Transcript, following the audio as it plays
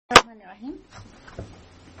Bismillahirrahmanirrahim.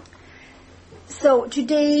 So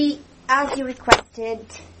today, as you requested,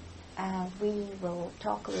 we will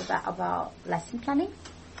talk a little bit about lesson planning.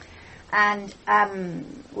 And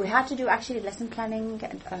we had to do actually lesson planning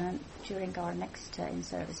during our next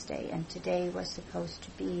in-service day. And today was supposed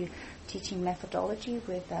to be teaching methodology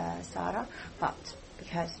with Sarah, but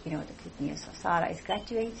because, the good news of Sarah is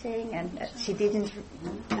graduating, and she didn't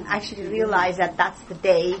actually realize that that's the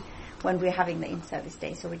day when we're having the in-service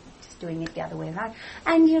day, so we're just doing it the other way around.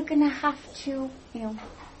 And you're going to have to,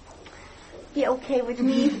 be okay with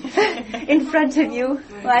me in front of you.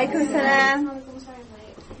 Walaikum salam.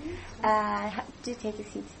 Do take a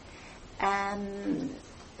seat.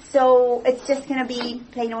 So it's just going to be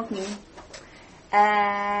plain old me.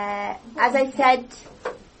 As I said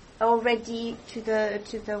already to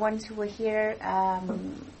the ones who were here,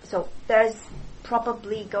 so there's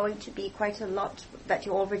probably going to be quite a lot that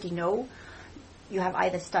you already know. You have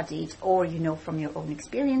either studied or you know from your own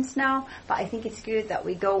experience now, but I think it's good that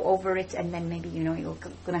we go over it, and then maybe you're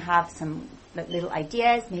going to have some little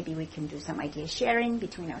ideas. Maybe we can do some idea sharing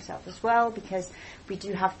between ourselves as well, because we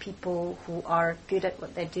do have people who are good at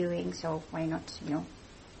what they're doing, so why not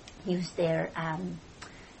use their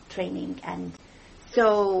training. And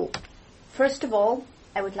so first of all,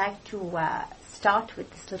 I would like to start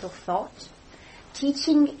with this little thought.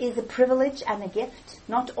 Teaching is a privilege and a gift.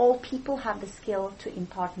 Not all people have the skill to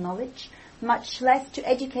impart knowledge, much less to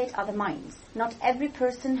educate other minds. Not every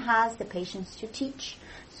person has the patience to teach.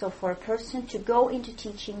 So for a person to go into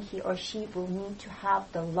teaching, he or she will need to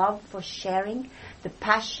have the love for sharing, the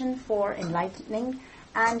passion for enlightening,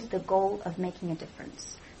 and the goal of making a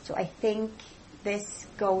difference. So I think this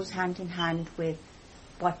goes hand in hand with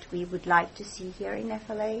what we would like to see here in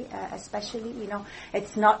FLA, especially,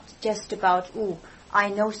 it's not just about, I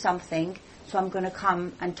know something, so I'm going to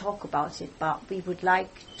come and talk about it, but we would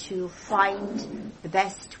like to find the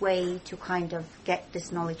best way to kind of get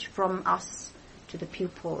this knowledge from us to the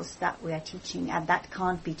pupils that we are teaching, and that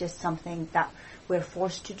can't be just something that we're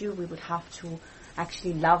forced to do. We would have to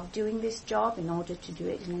actually love doing this job in order to do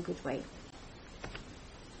it in a good way.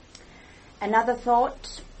 Another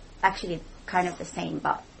thought, actually kind of the same,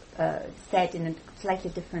 but said in a slightly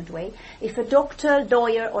different way. If a doctor,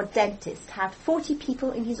 lawyer, or dentist had 40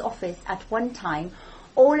 people in his office at one time,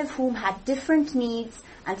 all of whom had different needs,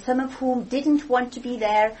 and some of whom didn't want to be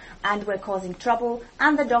there and were causing trouble,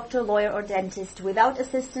 and the doctor, lawyer, or dentist without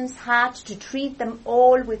assistance had to treat them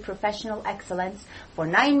all with professional excellence for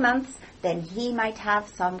 9 months, then he might have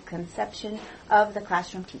some conception of the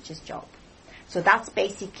classroom teacher's job. So that's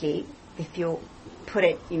basically, if you put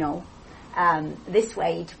it, this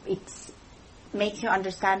way, it makes you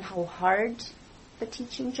understand how hard the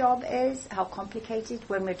teaching job is, how complicated.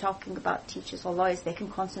 When we're talking about teachers or lawyers, they can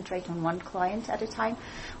concentrate on one client at a time,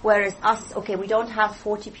 whereas us, we don't have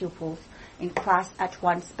 40 pupils in class at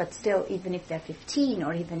once, but still, even if they're 15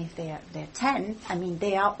 or even if they're 10,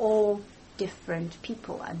 they are all different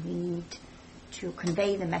people, and we need to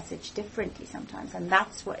convey the message differently sometimes, and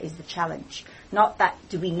that's what is the challenge. Not that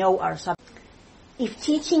do we know our subject. If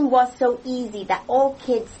teaching was so easy that all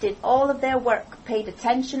kids did all of their work, paid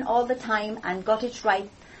attention all the time, and got it right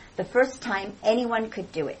the first time, anyone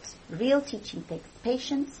could do it. Real teaching takes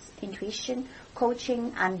patience, intuition,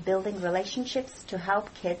 coaching, and building relationships to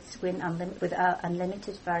help kids with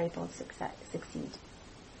unlimited variables succeed.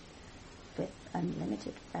 With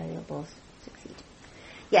unlimited variables succeed.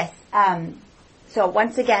 Yes. So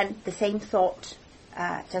once again, the same thought,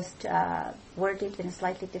 just worded in a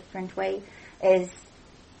slightly different way, is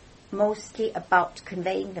mostly about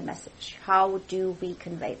conveying the message. How do we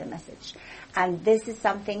convey the message? And this is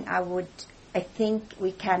something I think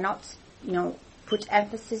we cannot, put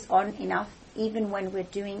emphasis on enough, even when we're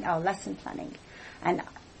doing our lesson planning. And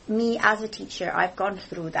me as a teacher, I've gone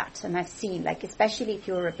through that, and I've seen, especially if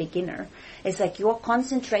you're a beginner, it's like you're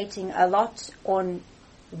concentrating a lot on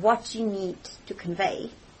what you need to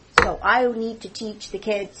convey. So I need to teach the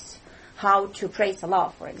kids how to praise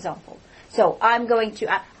Allah, for example. So I'm going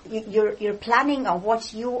to, you're planning on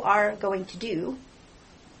what you are going to do.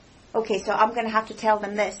 Okay, so I'm going to have to tell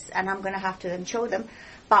them this, and I'm going to have to then show them.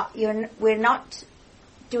 But we're not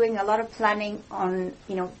doing a lot of planning on,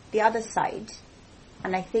 the other side.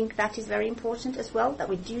 And I think that is very important as well, that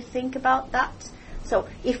we do think about that. So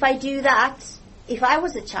if I do that, if I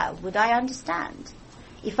was a child, would I understand?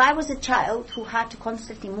 If I was a child who had to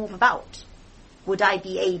constantly move about, would I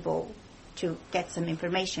be able to get some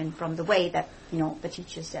information from the way that, the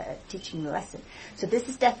teacher's teaching the lesson? So this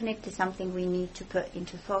is definitely something we need to put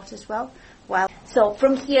into thought as well. So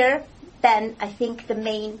from here, then, I think the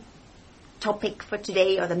main topic for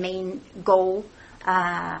today, or the main goal,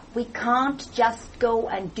 We can't just go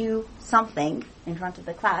and do something in front of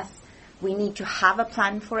the class. We need to have a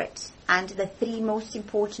plan for it. And the 3 most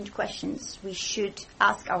important questions we should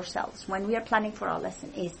ask ourselves when we are planning for our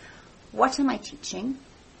lesson is, what am I teaching?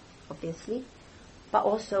 Obviously. But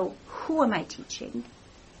also, who am I teaching?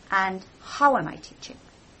 And how am I teaching?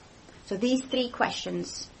 So these 3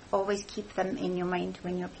 questions, always keep them in your mind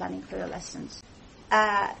when you're planning for your lessons.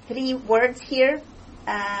 3 words here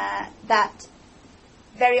that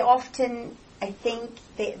very often I think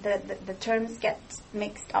the terms get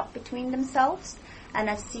mixed up between themselves, and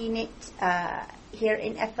I've seen it here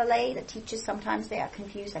in FLA. The teachers sometimes they are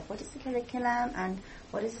confused, like what is the curriculum and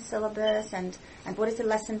what is the syllabus and what is the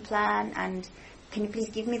lesson plan, and can you please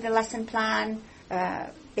give me the lesson plan?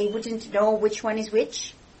 They wouldn't know which one is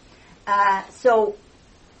which. So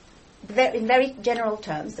in very general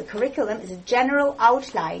terms, the curriculum is a general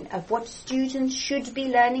outline of what students should be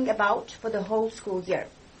learning about for the whole school year.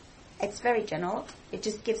 It's very general. It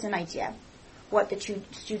just gives an idea what the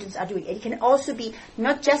students are doing. It can also be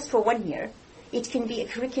not just for 1 year. It can be a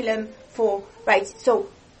curriculum for, so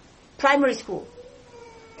primary school.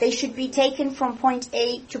 They should be taken from point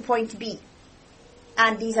A to point B.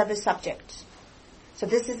 And these are the subjects. So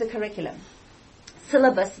this is the curriculum.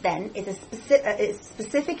 Syllabus then is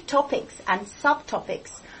specific topics and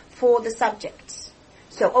subtopics for the subjects.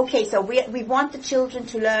 So we want the children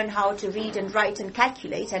to learn how to read and write and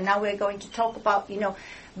calculate, and now we're going to talk about,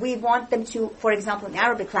 we want them to, for example, in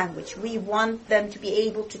Arabic language, we want them to be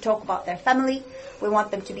able to talk about their family. We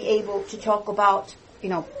want them to be able to talk about,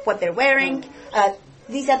 what they're wearing.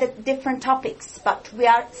 These are the different topics, but we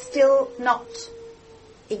are still not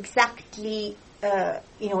exactly,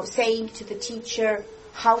 saying to the teacher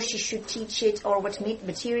how she should teach it or what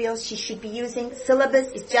materials she should be using.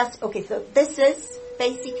 Syllabus is just, so this is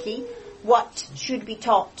basically what should be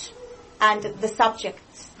taught and the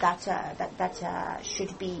subjects that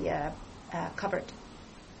should be covered.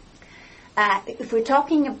 If we're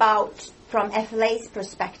talking about from FLA's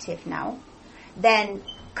perspective now, then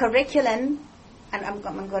curriculum, and I'm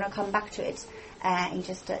going to come back to it in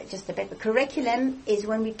just a bit. But curriculum is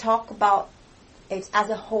when we talk about it as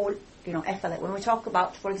a whole, FLA. When we talk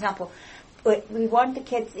about, for example, we want the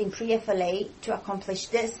kids in pre-FLA to accomplish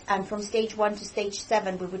this, and from stage 1 to stage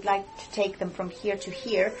 7, we would like to take them from here to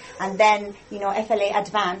here, and then, FLA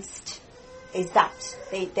advanced is that.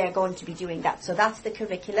 They're going to be doing that. So that's the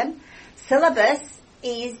curriculum. Syllabus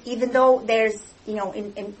is, even though there's,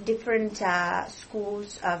 in different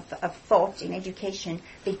schools of thought in education,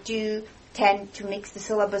 they do tend to mix the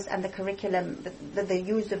syllabus and the curriculum, the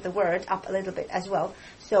use of the word up a little bit as well.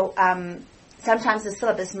 So sometimes the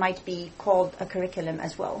syllabus might be called a curriculum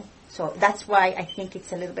as well. So that's why I think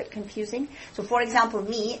it's a little bit confusing. So for example,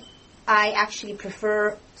 I actually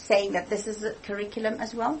prefer saying that this is a curriculum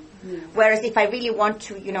as well. Whereas if I really want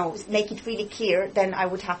to, make it really clear, then I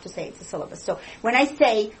would have to say it's a syllabus. So when I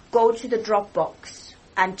say go to the Dropbox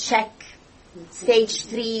and check stage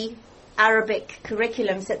 3 Arabic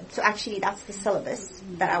curriculum, so actually that's the syllabus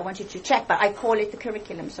that I want you to check, but I call it the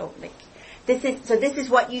curriculum. So this is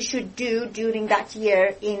what you should do during that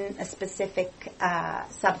year in a specific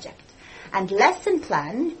subject. And lesson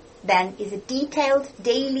plan then is a detailed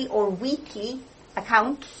daily or weekly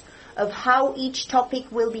account of how each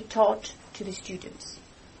topic will be taught to the students.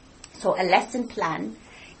 So a lesson plan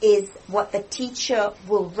is what the teacher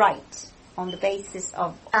will write on the basis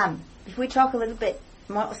of... if we talk a little bit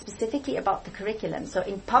more specifically about the curriculum, so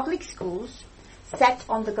in public schools, set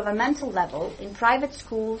on the governmental level, in private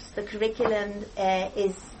schools, the curriculum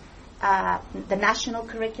is the national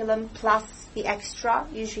curriculum plus the extra,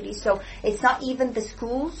 usually. So it's not even the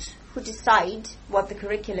schools who decide what the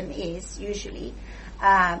curriculum is, usually,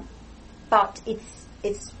 but it's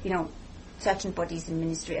certain bodies in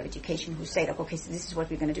Ministry of Education who say, so this is what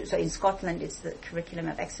we're going to do. So in Scotland, it's the Curriculum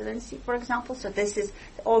of Excellency, for example. So this is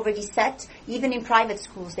already set. Even in private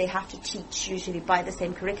schools, they have to teach usually by the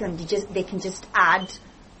same curriculum. They can just add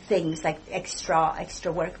things like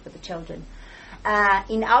extra work for the children.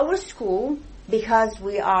 In our school, because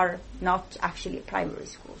we are not actually a primary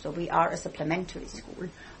school, so we are a supplementary school,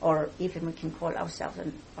 or even we can call ourselves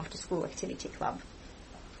an after-school activity club.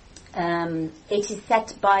 It is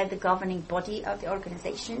set by the governing body of the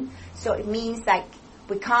organization. So it means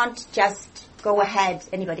we can't just go ahead,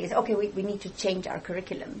 anybody says, we need to change our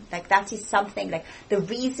curriculum. That is something, the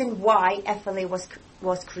reason why FLA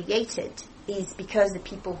was created is because the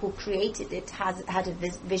people who created it had a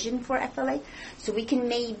vision for FLA. So we can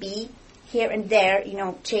maybe here and there,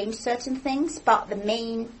 change certain things, but the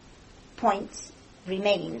main point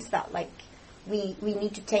remains that we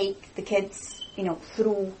need to take the kids,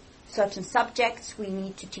 through certain subjects, we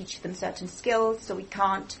need to teach them certain skills, so we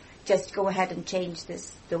can't just go ahead and change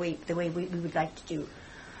this the way we would like to do.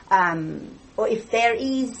 Or if there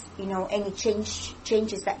is, any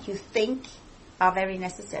changes that you think are very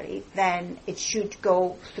necessary, then it should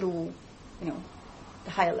go through, the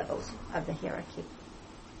higher levels of the hierarchy.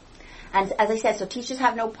 And as I said, so teachers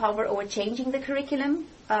have no power over changing the curriculum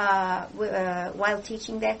while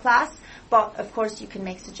teaching their class, but of course you can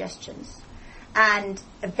make suggestions. And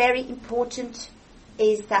very important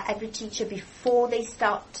is that every teacher, before they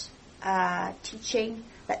start teaching,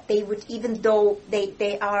 that they would, even though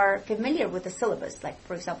they are familiar with the syllabus, like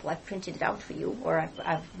for example I've printed it out for you, or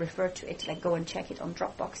I've referred to it, like go and check it on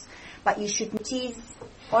Dropbox, but you should, it is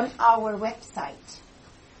on our website,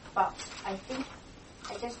 but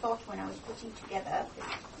I just thought when I was putting together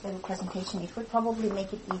this little presentation, it would probably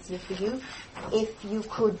make it easier for you if you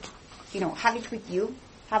could, have it with you,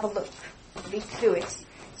 have a look, read through it.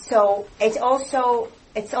 So it's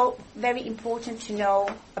all very important to know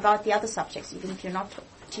about the other subjects, even if you're not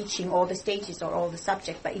teaching all the stages or all the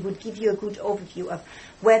subjects, but it would give you a good overview of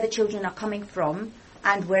where the children are coming from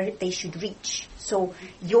and where they should reach. So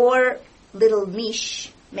your little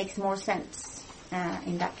niche makes more sense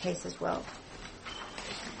in that case as well.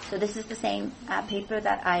 So this is the same paper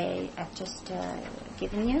that I have just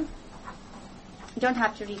given you. You don't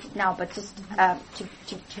have to read it now, but just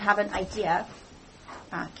to have an idea.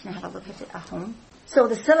 Can I have a look at it at home? So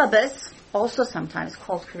the syllabus, also sometimes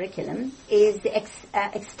called curriculum, is the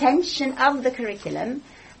extension of the curriculum,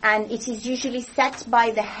 and it is usually set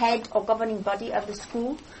by the head or governing body of the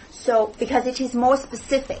school. So because it is more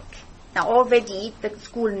specific. Now already the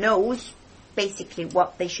school knows basically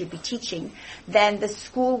what they should be teaching, then the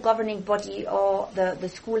school governing body or the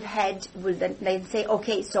school head will then say,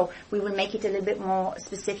 okay, so we will make it a little bit more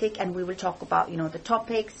specific and we will talk about, the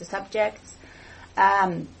topics, the subjects.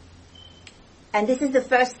 And this is the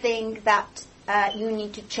first thing that you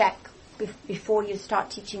need to check before you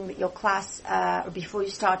start teaching with your class or before you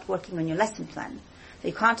start working on your lesson plan. So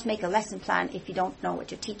you can't make a lesson plan if you don't know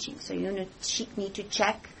what you're teaching. So you need to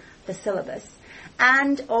check the syllabus.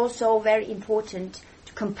 And also very important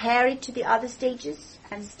to compare it to the other stages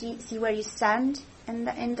and see where you stand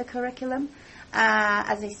in the curriculum.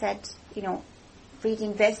 As I said,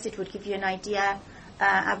 reading this, it would give you an idea.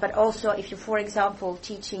 But also if you're, for example,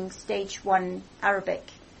 teaching stage 1 Arabic,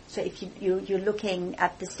 so if you're looking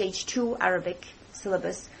at the stage 2 Arabic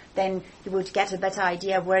syllabus, then you would get a better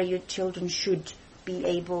idea where your children should be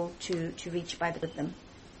able to reach by with them.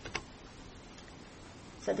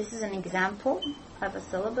 So this is an example of a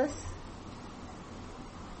syllabus.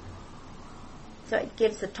 So it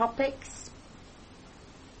gives the topics,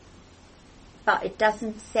 but it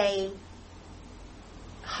doesn't say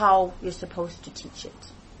how you're supposed to teach it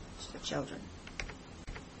to the children.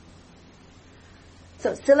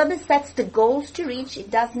 So syllabus sets the goals to reach.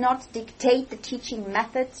 It does not dictate the teaching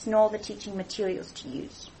methods nor the teaching materials to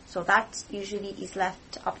use. So that usually is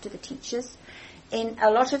left up to the teachers. In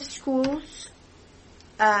a lot of schools,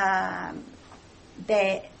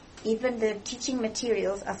 even the teaching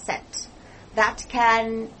materials are set. That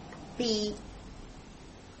can be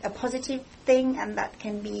a positive thing and that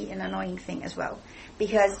can be an annoying thing as well.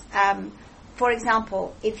 Because, for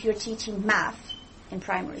example, if you're teaching math in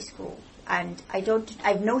primary school, and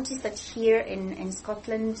I've noticed that here in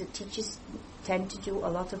Scotland, the teachers tend to do a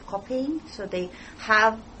lot of copying, so they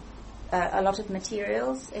have a lot of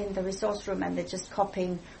materials in the resource room and they're just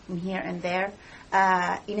copying from here and there.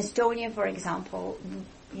 In Estonia, for example,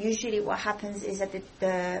 usually what happens is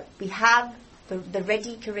that we have the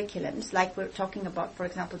ready curriculums, like we're talking about, for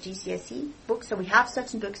example, GCSE books. So we have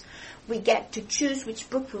certain books. We get to choose which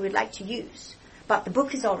book we would like to use. But the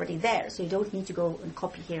book is already there, so you don't need to go and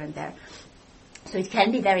copy here and there. So it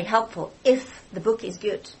can be very helpful if the book is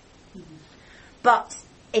good. Mm-hmm. But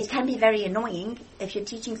it can be very annoying if you're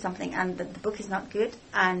teaching something and the book is not good,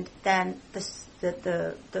 and then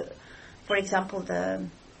for example, I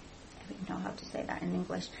don't know how to say that in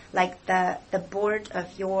English, like the board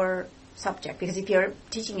of your subject, because if you're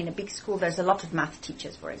teaching in a big school, there's a lot of math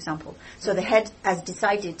teachers, for example. So the head has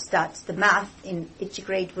decided that the math in each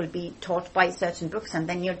grade will be taught by certain books, and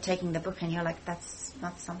then you're taking the book and you're like, that's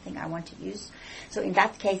not something I want to use. So in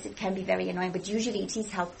that case, it can be very annoying, but usually it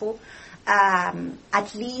is helpful.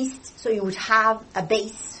 At least, so you would have a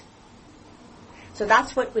base. So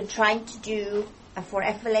that's what we're trying to do for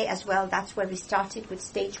FLA as well, that's where we started with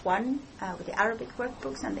stage 1, with the Arabic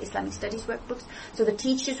workbooks and the Islamic studies workbooks. So the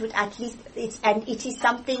teachers would at least, it is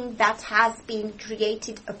something that has been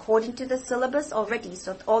created according to the syllabus already.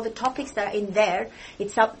 So all the topics that are in there,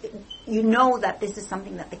 you know that this is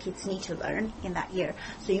something that the kids need to learn in that year.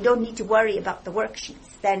 So you don't need to worry about the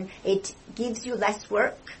worksheets. Then it gives you less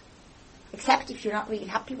work, except if you're not really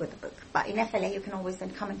happy with the book. But in FLA, you can always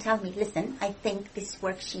then come and tell me, listen, I think this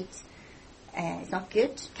worksheet is not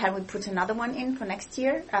good. Can we put another one in for next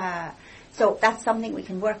year? So that's something we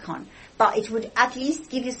can work on. But it would at least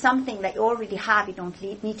give you something that you already have. You don't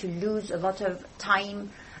need to lose a lot of time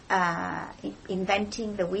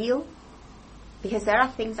inventing the wheel, because there are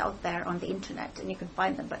things out there on the internet and you can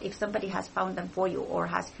find them. But if somebody has found them for you or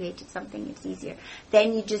has created something, it's easier.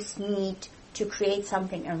 Then you just need to create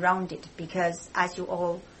something around it, because as you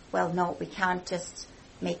all well know, we can't just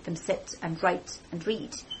make them sit and write and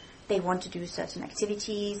read. They want to do certain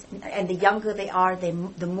activities, and the younger they are, the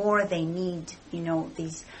more they need,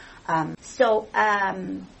 these. Now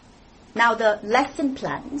the lesson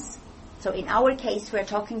plans. So in our case, we're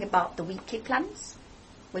talking about the weekly plans,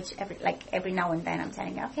 which every now and then I'm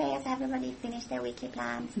saying, okay, has everybody finished their weekly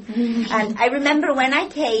plans? And I remember when I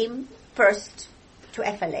came first to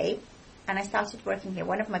FLA and I started working here,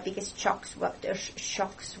 one of my biggest shocks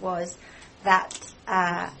was that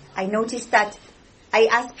I noticed that I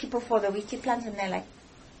asked people for the weekly plans and they're like,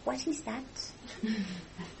 what is that?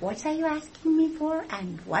 What are you asking me for?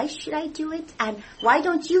 And why should I do it? And why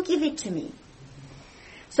don't you give it to me?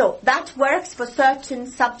 So that works for certain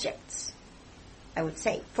subjects, I would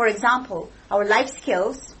say. For example, our life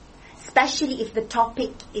skills, especially if the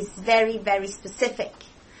topic is very, very specific,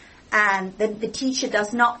 and the teacher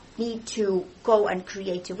does not need to go and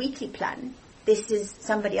create a weekly plan. This is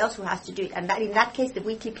somebody else who has to do it. And in that case, the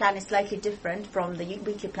weekly plan is slightly different from the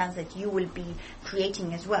weekly plans that you will be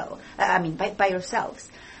creating as well. By yourselves.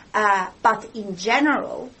 But in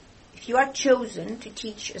general, if you are chosen to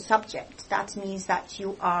teach a subject, that means that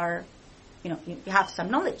you are, you have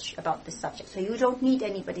some knowledge about this subject. So you don't need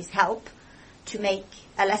anybody's help to make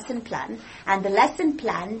a lesson plan. And the lesson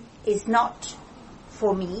plan is not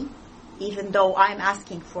for me, even though I'm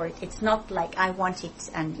asking for it. It's not like I want it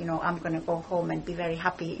and, I'm going to go home and be very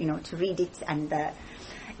happy, to read it. And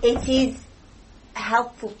it is a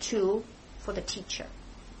helpful tool for the teacher.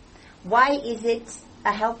 Why is it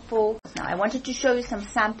a helpful? Now, I wanted to show you some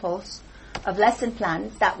samples of lesson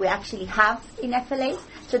plans that we actually have in FLA.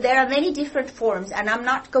 So there are many different forms, and I'm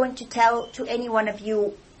not going to tell to any one of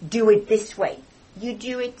you, do it this way. You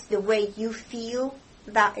do it the way you feel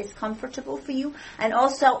that is comfortable for you. And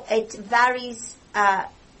also it varies a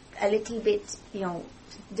little bit,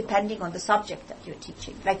 depending on the subject that you're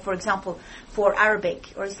teaching. Like, for example, for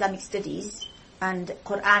Arabic or Islamic studies and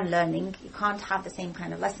Quran learning, you can't have the same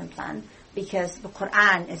kind of lesson plan, because the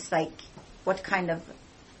Quran is like what kind of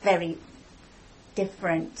very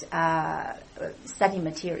different study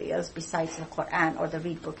materials besides the Quran or the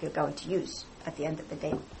read book you're going to use at the end of the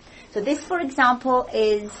day. So this, for example,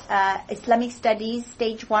 is Islamic Studies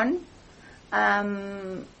Stage 1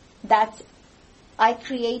 that I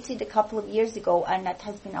created a couple of years ago, and that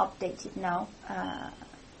has been updated now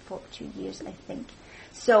for 2 years, I think.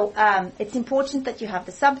 So it's important that you have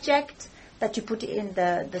the subject, that you put it in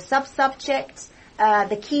the sub-subject,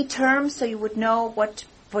 the key terms, so you would know what,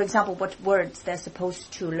 for example, what words they're supposed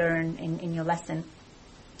to learn in your lesson.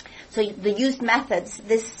 So the used methods,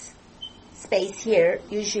 this space here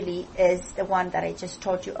usually is the one that I just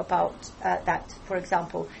told you about, that, for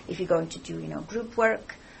example, if you're going to do, group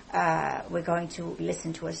work, we're going to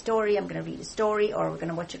listen to a story, I'm going to read a story, or we're going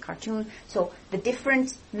to watch a cartoon. So the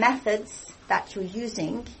different methods that you're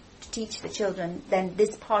using to teach the children, then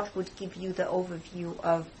this part would give you the overview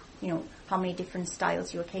of, how many different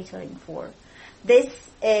styles you're catering for. This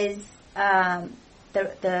is the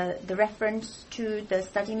reference to the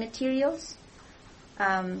study materials.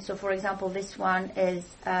 So, for example, this one is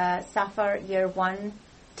Safar Year 1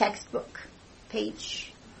 textbook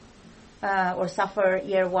page, or Safar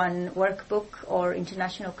Year 1 workbook, or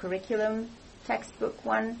International Curriculum textbook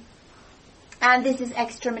one. And this is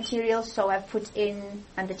extra material, so I've put in,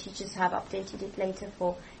 and the teachers have updated it later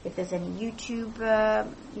for if there's any YouTube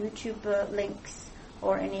links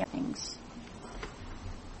or any things.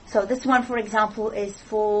 So this one, for example, is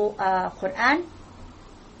for Quran.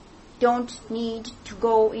 Don't need to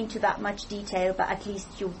go into that much detail, but at least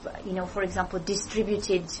you've, for example,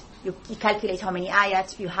 distributed, you calculate how many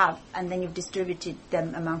ayats you have, and then you've distributed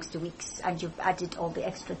them amongst the weeks, and you've added all the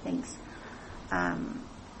extra things.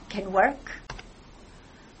 Can work.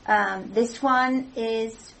 This one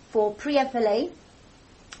is for pre-FLA.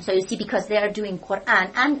 So you see, because they are doing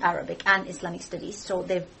Quran and Arabic and Islamic studies, so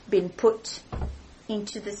they've been put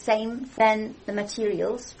into the same, then the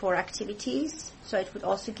materials for activities. So it would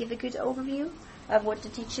also give a good overview of what the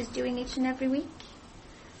teacher is doing each and every week.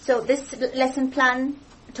 So this lesson plan,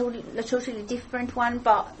 a totally different one,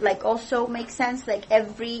 but like also makes sense. Like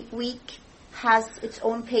every week has its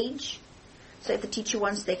own page. So if the teacher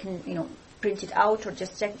wants, they can, print it out or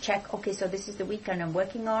just check, okay, so this is the week and I'm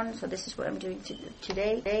working on, so this is what I'm doing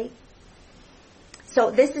today. So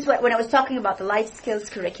this is when I was talking about the life skills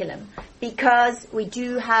curriculum, because we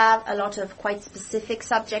do have a lot of quite specific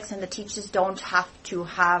subjects and the teachers don't have to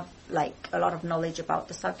have like a lot of knowledge about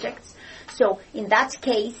the subjects. So in that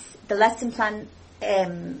case, the lesson plan,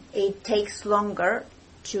 it takes longer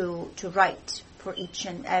to write for each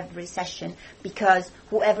and every session, because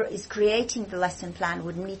whoever is creating the lesson plan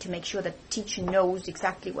would need to make sure that the teacher knows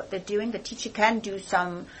exactly what they're doing. The teacher can do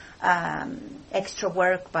some extra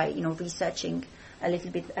work by, researching a little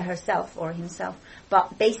bit herself or himself.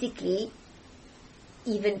 But basically,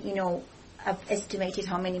 even, I've estimated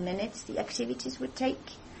how many minutes the activities would take.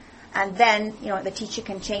 And then, the teacher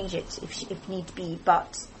can change it if need be.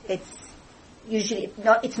 But it's usually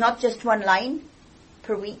it's not just one line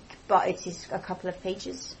per week, but it is a couple of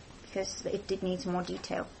pages because it needs more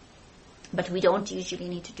detail. But we don't usually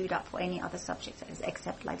need to do that for any other subjects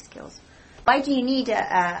except life skills. Why do you need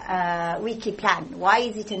a weekly plan? Why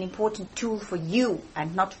is it an important tool for you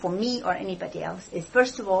and not for me or anybody else? Is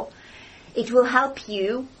first of all, it will help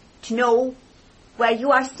you to know where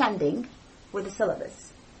you are standing with the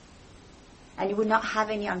syllabus. And you will not have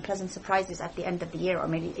any unpleasant surprises at the end of the year or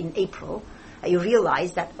maybe in April. You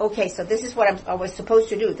realize that, okay, so this is what I was supposed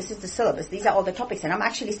to do. This is the syllabus. These are all the topics, and I'm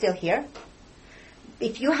actually still here.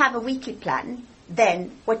 If you have a weekly plan,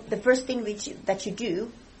 then the first thing that you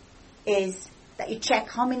do is that you check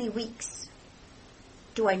how many weeks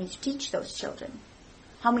do I need to teach those children.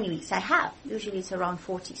 How many weeks I have. Usually it's around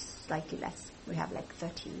 40, slightly less. We have like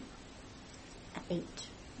 38,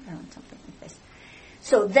 around something like this.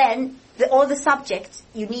 So then all the subjects,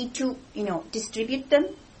 you need to, distribute them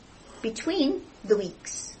between the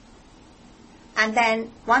weeks. And then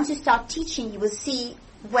once you start teaching, you will see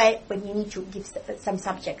when you need to give some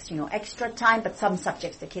subjects, extra time, but some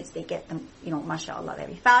subjects, the kids, they get them, mashallah,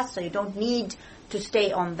 very fast, so you don't need to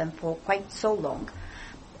stay on them for quite so long.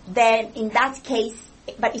 Then in that case,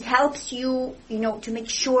 but it helps you, to make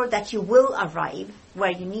sure that you will arrive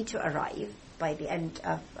where you need to arrive by the end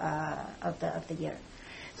of the year.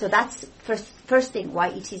 So that's first thing why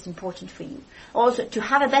it is important for you. Also, to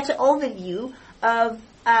have a better overview of,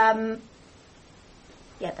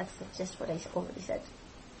 that's just what I already said,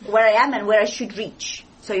 where I am and where I should reach.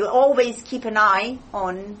 So you always keep an eye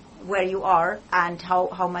on where you are and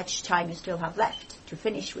how much time you still have left to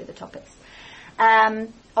finish with the topics.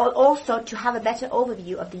 Also, to have a better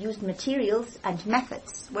overview of the used materials and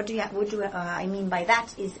methods. What do I mean by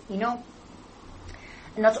that is,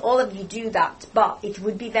 not all of you do that, but it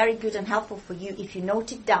would be very good and helpful for you if you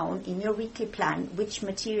note it down in your weekly plan which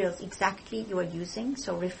materials exactly you are using.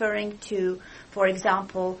 So referring to, for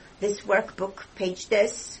example, this workbook, page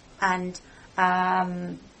this, and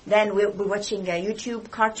then we're watching a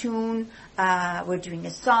YouTube cartoon, we're doing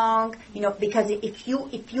a song, because if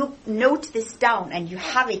you note this down and you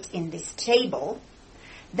have it in this table,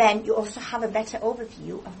 then you also have a better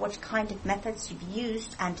overview of what kind of methods you've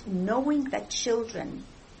used, and knowing that children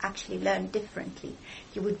actually learn differently,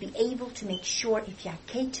 you would be able to make sure if you are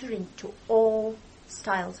catering to all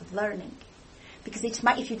styles of learning. Because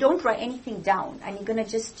if you don't write anything down and you're going to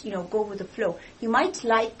just, go with the flow, you might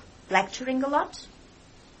like lecturing a lot,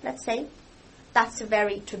 let's say. That's a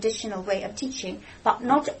very traditional way of teaching, but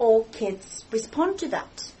not all kids respond to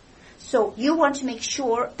that. So you want to make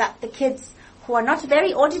sure that the kids who are not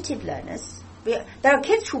very auditive learners, there are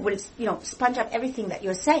kids who will, sponge up everything that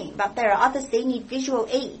you're saying, but there are others, they need visual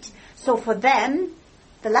aid. So for them,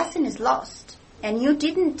 the lesson is lost, and you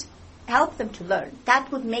didn't help them to learn.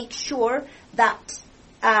 That would make sure that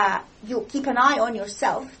you keep an eye on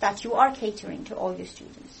yourself, that you are catering to all your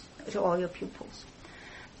students, to all your pupils.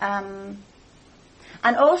 And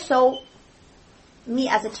also, me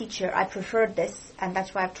as a teacher, I preferred this, and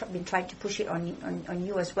that's why I've been trying to push it on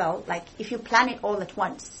you as well. Like, if you plan it all at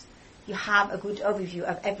once, you have a good overview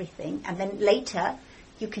of everything, and then later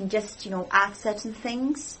you can just, add certain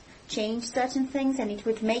things, change certain things, and it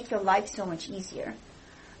would make your life so much easier.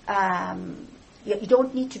 You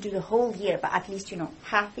don't need to do the whole year, but at least,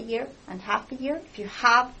 half a year and half a year. If you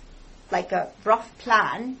have like a rough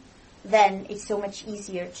plan, then it's so much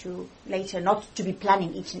easier to later not to be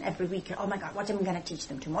planning each and every week. Oh my God, what am I going to teach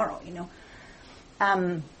them tomorrow?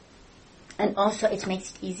 And And also it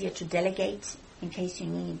makes it easier to delegate in case you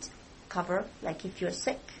need cover, like if you're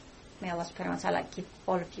sick. May Allah subhanahu wa ta'ala give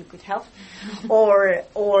all of you good health.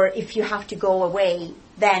 Or if you have to go away,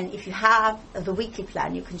 then if you have the weekly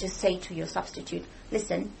plan, you can just say to your substitute,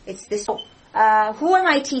 listen, it's this. Who am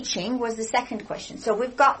I teaching was the second question. So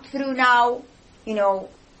we've got through now,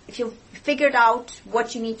 if you've figured out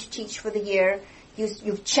what you need to teach for the year,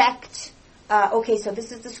 you've checked, okay, so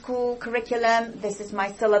this is the school curriculum, this is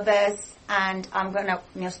my syllabus, and I'm going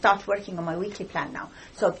to start working on my weekly plan now.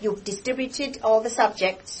 So you've distributed all the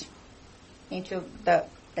subjects into the,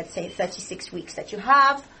 let's say, 36 weeks that you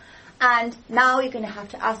have, and now you're going to have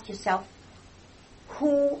to ask yourself,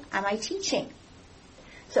 who am I teaching?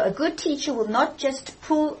 So a good teacher will not just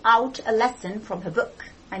pull out a lesson from her book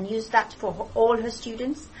and use that for all her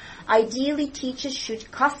students. Ideally, teachers should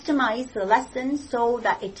customize the lesson so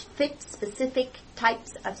that it fits specific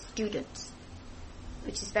types of students,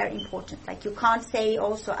 which is very important. Like you can't say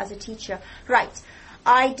also as a teacher, right,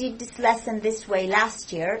 I did this lesson this way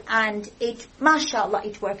last year and mashallah,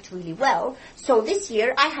 it worked really well. So this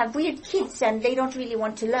year I have weird kids and they don't really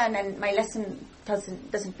want to learn and my lesson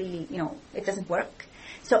doesn't really, it doesn't work.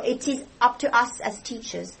 So it is up to us as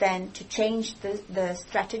teachers then to change the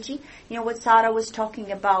strategy. What Sarah was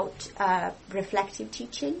talking about, reflective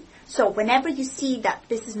teaching. So whenever you see that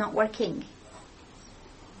this is not working,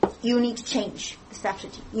 you need to change the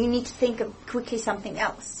strategy. You need to think of quickly something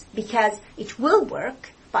else because it will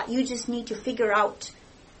work, but you just need to figure out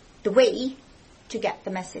the way to get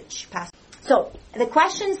the message passed. So the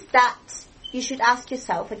questions that you should ask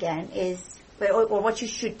yourself again is, or what you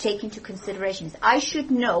should take into consideration is, I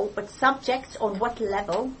should know what subjects on what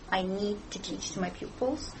level I need to teach to my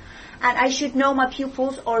pupils. And I should know my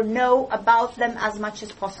pupils or know about them as much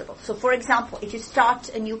as possible. So, for example, if you start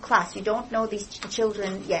a new class, you don't know these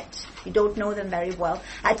children yet. You don't know them very well.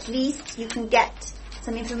 At least you can get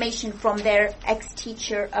some information from their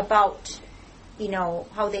ex-teacher about,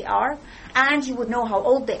 how they are. And you would know how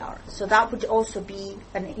old they are. So that would also be,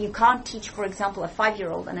 and you can't teach, for example, a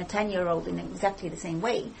 5-year-old and a 10-year-old in exactly the same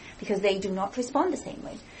way because they do not respond the same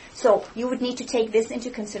way. So you would need to take this into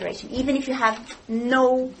consideration. Even if you have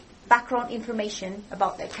no background information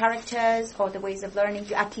about their characters or the ways of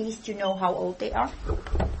learning, at least you know how old they are.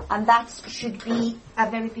 And that should be a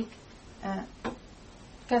very big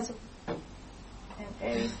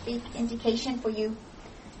indication for you.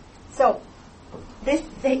 So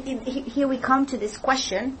here we come to this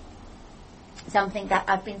question, something that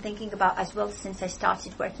I've been thinking about as well since I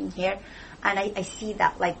started working here. And I see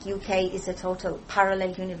that like UK is a total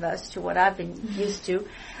parallel universe to what I've been used to.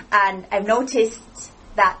 And I've noticed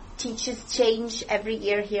that teachers change every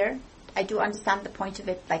year here. I do understand the point of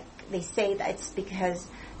it. Like they say that it's because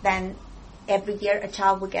then every year a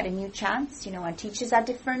child will get a new chance, and teachers are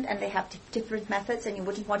different and they have different methods and you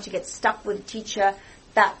wouldn't want to get stuck with a teacher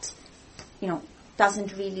that,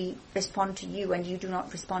 doesn't really respond to you and you do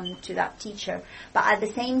not respond to that teacher. But at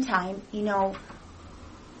the same time, if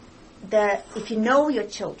you know your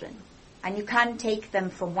children, and you can take them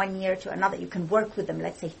from one year to another. You can work with them,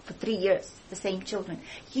 let's say, for 3 years, the same children.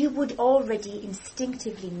 You would already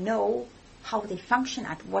instinctively know how they function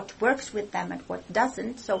and what works with them and what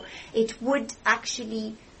doesn't. So it would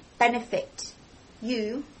actually benefit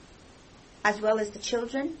you as well as the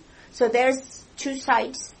children. So there's two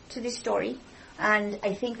sides to this story. And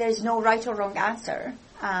I think there's no right or wrong answer.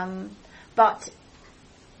 But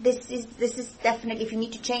this is definitely, if you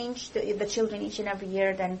need to change the children each and every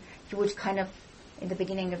year, then you would kind of, in the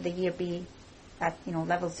beginning of the year, be at,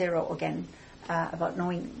 level 0 again, about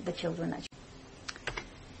knowing the children.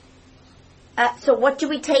 So what do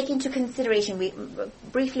we take into consideration? We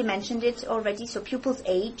briefly mentioned it already. So pupils'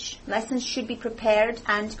 age. Lessons should be prepared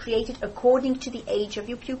and created according to the age of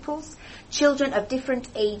your pupils. Children of different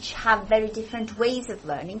age have very different ways of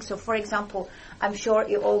learning. So, for example, I'm sure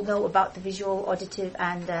you all know about the visual, auditive,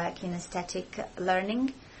 and kinesthetic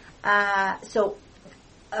learning. The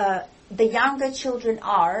younger children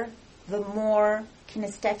are, the more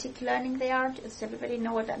kinesthetic learning they are. Does everybody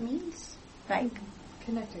know what that means? Right?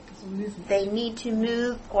 Kinetic is a movement. They need to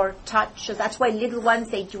move or touch. So that's why little ones,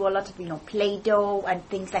 they do a lot of, Play-Doh and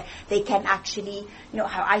things like, they can actually,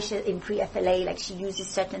 how Aisha in pre-FLA, like she uses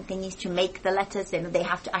certain things to make the letters, and they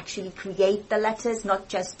have to actually create the letters, not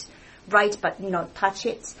just write, but, touch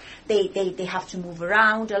it. They have to move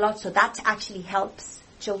around a lot. So that actually helps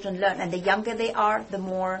children learn. And the younger they are, the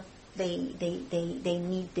more they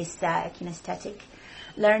need this kinesthetic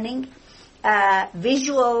learning.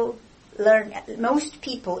 Visual learn. Most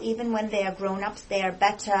people, even when they are grown-ups, they are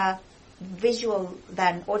better visual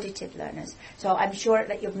than auditive learners. So I'm sure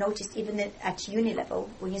that you've noticed even at uni level,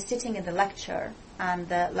 when you're sitting in the lecture and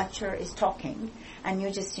the lecturer is talking and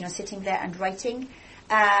you're just, sitting there and writing.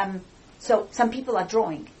 So some people are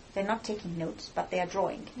drawing. They're not taking notes, but they are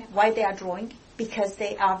drawing. Yeah. Why they are drawing? Because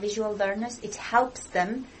they are visual learners. It helps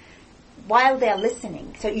them while they are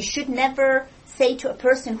listening. So you should never say to a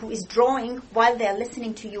person who is drawing while they are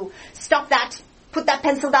listening to you, stop that, put that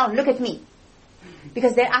pencil down, look at me.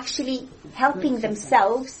 Because they're actually helping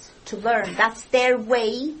themselves to learn. That's their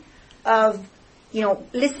way of,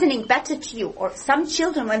 listening better to you. Or some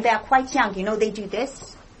children, when they are quite young, they do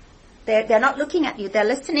this. They're not looking at you. They're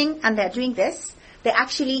listening and they're doing this. They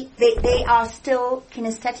are still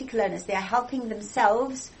kinesthetic learners. They are helping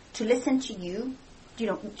themselves to listen to you,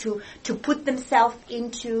 to put themselves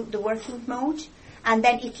into the working mode. And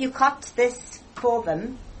then if you cut this for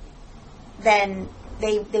them, then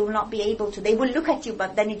they will not be able to. They will look at you,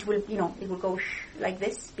 but then it will go like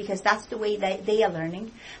this, because that's the way they are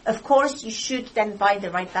learning. Of course, you should then find the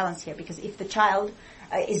right balance here, because if the child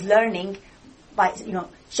is learning by,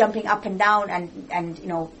 jumping up and down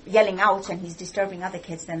and yelling out, and he's disturbing other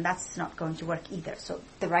kids, then that's not going to work either. So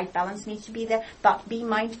the right balance needs to be there. But be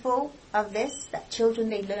mindful of this, that children,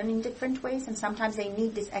 they learn in different ways, and sometimes they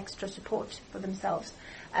need this extra support for themselves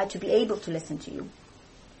to be able to listen to you.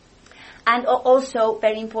 And also,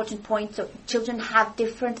 very important point, so children have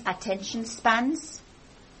different attention spans,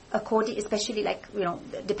 especially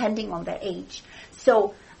depending on their age.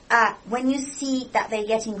 So when you see that they're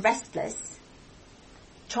getting restless,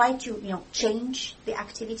 try to, change the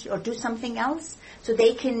activity or do something else, so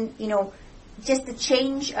they can, just the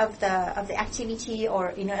change of the activity, or,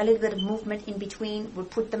 a little bit of movement in between will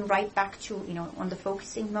put them right back to, on the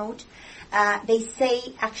focusing mode. They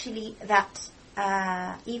say actually that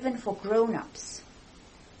even for grown-ups,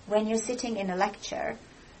 when you're sitting in a lecture,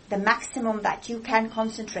 the maximum that you can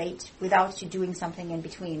concentrate without you doing something in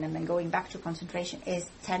between and then going back to concentration is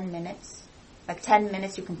 10 minutes. Like 10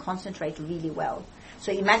 minutes you can concentrate really well.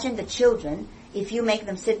 So imagine the children, if you make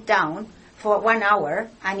them sit down for 1 hour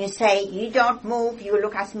and you say, you don't move, you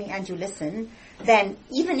look at me and you listen, then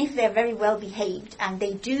even if they're very well behaved and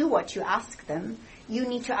they do what you ask them, you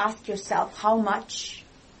need to ask yourself how much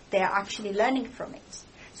they are actually learning from it.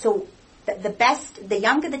 So the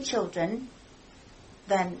younger the children,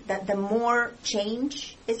 then the more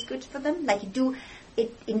change is good for them. Like you do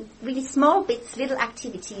it in really small bits, little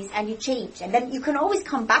activities, and you change. And then you can always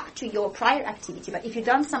come back to your prior activity. But if you've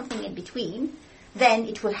done something in between, then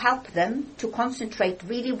it will help them to concentrate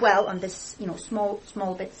really well on this,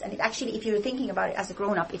 small bits. And it actually, if you're thinking about it as a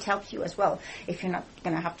grown-up, it helps you as well, if you're not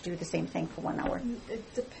going to have to do the same thing for 1 hour.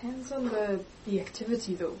 It depends on the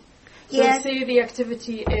activity, though. So Yes. say the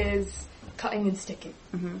activity is cutting and sticking.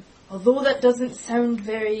 Mm-hmm. Although that doesn't sound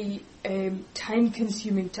very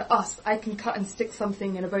time-consuming to us, I can cut and stick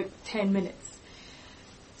something in about 10 minutes.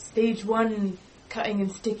 Stage 1, cutting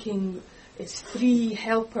and sticking, is 3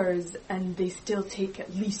 helpers, and they still take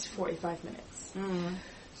at least 45 minutes. Mm.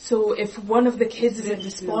 So if one of the kids isn't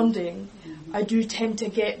responding, I do tend to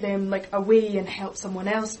get them away and help someone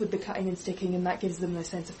else with the cutting and sticking, and that gives them a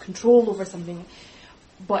sense of control over something.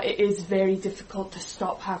 But it is very difficult to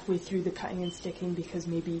stop halfway through the cutting and sticking, because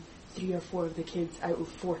maybe 3 or 4 of the kids out of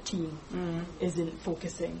 14 isn't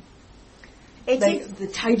focusing. The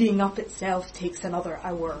tidying up itself takes another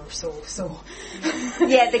hour or so.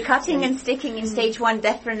 Yeah, the cutting and sticking in stage 1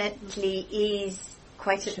 definitely is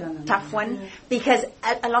quite a tough one, because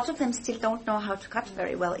a lot of them still don't know how to cut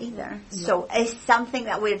very well either. Yeah. So it's something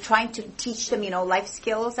that we're trying to teach them, life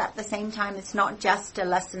skills at the same time. It's not just a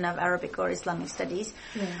lesson of Arabic or Islamic studies.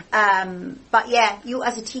 Yeah. But yeah, you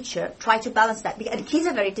as a teacher try to balance that. And kids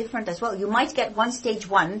are very different as well. You might get one stage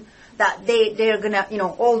 1 that they're gonna,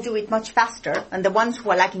 all do it much faster, and the ones who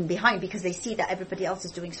are lagging behind, because they see that everybody else is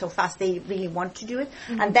doing so fast, they really want to do it.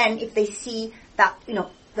 Mm-hmm. And then if they see that,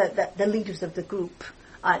 the leaders of the group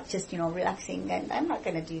are just, relaxing, and I'm not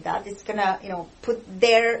going to do that. It's going to, put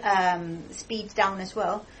their speeds down as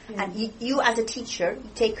well. Yeah. And you as a teacher, you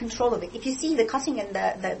take control of it. If you see the cutting and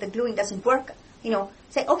the gluing doesn't work,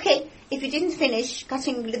 say, okay, if you didn't finish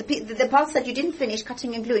cutting, the parts that you didn't finish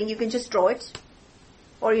cutting and gluing, you can just draw it.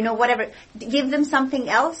 Or, whatever. Give them something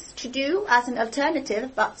else to do as an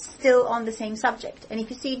alternative, but still on the same subject. And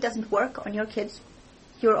if you see it doesn't work on your kids,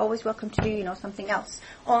 you're always welcome to do, something else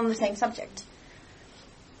on the same subject.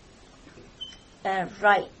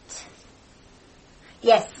 Right.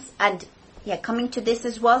 Yes, and coming to this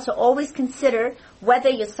as well. So always consider whether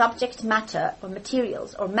your subject matter or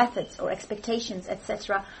materials or methods or expectations,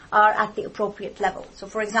 etc., are at the appropriate level. So,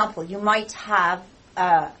 for example, you might have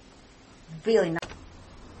really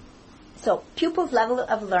So, pupils' level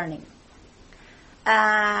of learning.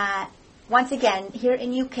 Once again, here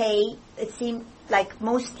in UK, it seems like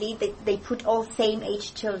mostly they put all same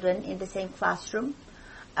age children in the same classroom.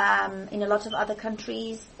 In a lot of other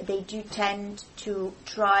countries, they do tend to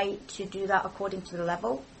try to do that according to the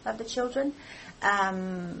level of the children.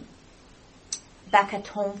 Back at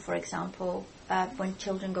home, for example, when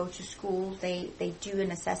children go to school, they do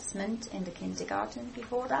an assessment in the kindergarten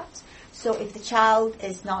before that. So if the child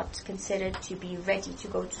is not considered to be ready to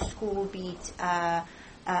go to school, be it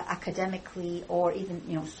academically or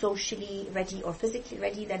even socially ready or physically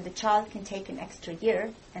ready, then the child can take an extra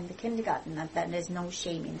year in the kindergarten, and then there's no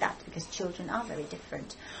shame in that, because children are very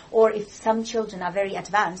different. Or if some children are very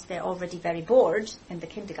advanced, they're already very bored in the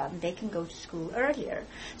kindergarten, they can go to school earlier.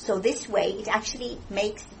 So this way it actually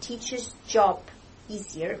makes the teacher's job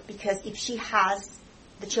easier, because if she has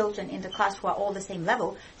the children in the class who are all the same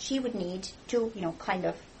level, she would need to kind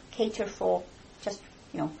of cater for just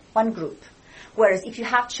one group. Whereas if you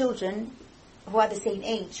have children who are the same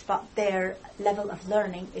age, but their level of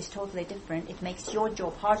learning is totally different, it makes your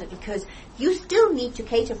job harder, because you still need to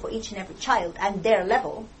cater for each and every child and their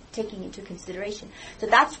level, taking into consideration. So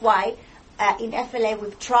that's why in FLA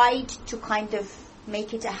we've tried to kind of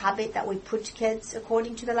make it a habit that we put kids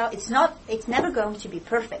according to the level. It's never going to be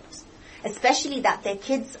perfect, especially that their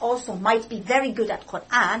kids also might be very good at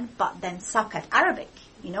Quran, but then suck at Arabic.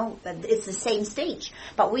 It's the same stage.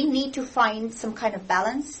 But we need to find some kind of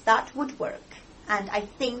balance that would work. And I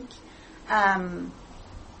think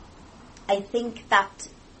that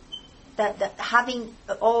having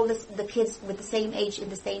all the kids with the same age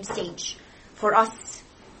in the same stage, for us,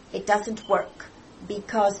 it doesn't work.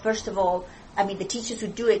 Because, first of all, the teachers who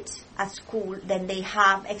do it at school, then they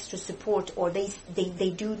have extra support, or they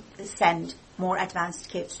do send more advanced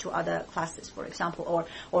kids to other classes, for example,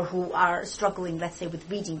 or who are struggling, let's say, with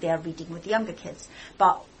reading, they are reading with younger kids.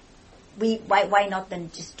 But why not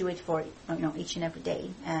then just do it for each and every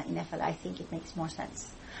day in FLA? I think it makes more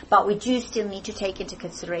sense. But we do still need to take into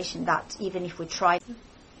consideration that even if we try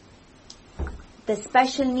the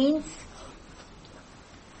special needs,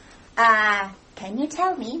 can you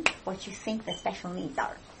tell me what you think the special needs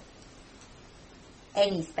are?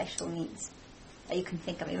 Any special needs that you can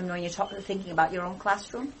think of, even when you're thinking about your own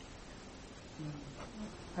classroom?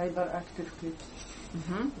 Hyperactive kids.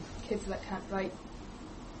 Mm-hmm. Kids that can't write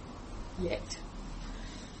yet.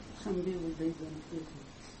 Some people, they don't get it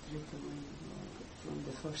straight away from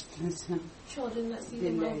the first lesson. Children that see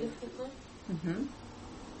the world differently. Mm-hmm.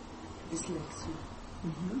 Dyslexia.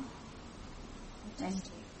 Mm-hmm.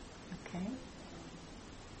 Okay.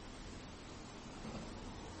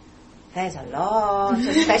 There's a lot of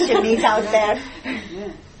special needs out there.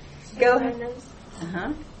 Yeah. Go.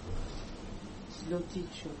 Uh-huh. Slow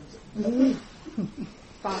teachers. Mm-hmm.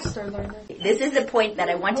 Faster learner. This is the point that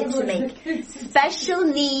I wanted to make. Special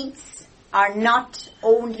needs are not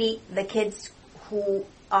only the kids who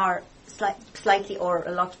are slightly or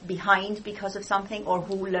a lot behind because of something, or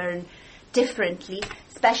who learn differently.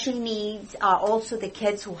 Special needs are also the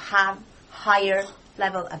kids who have higher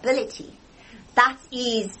level ability. That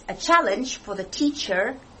is a challenge for the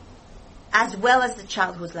teacher as well as the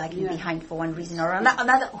child who's lagging behind for one reason or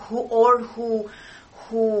another, who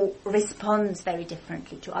responds very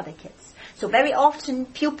differently to other kids. So very often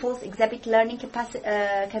pupils exhibit learning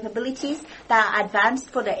capabilities that are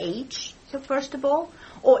advanced for their age, so first of all,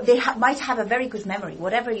 or they might have a very good memory.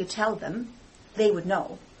 Whatever you tell them, they would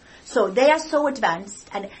know. So they are so advanced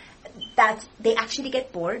and that they actually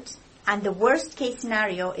get bored. And the worst case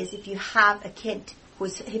scenario is if you have a kid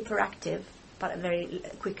who's hyperactive but a very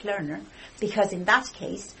quick learner, because in that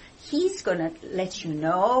case, he's going to let you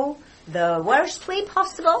know the worst way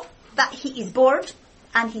possible that he is bored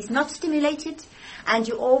and he's not stimulated, and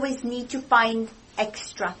you always need to find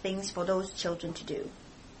extra things for those children to do.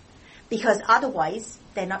 Because otherwise,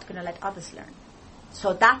 they're not going to let others learn.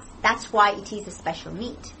 So that's why it is a special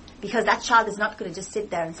need. Because that child is not going to just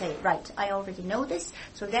sit there and say, right, I already know this,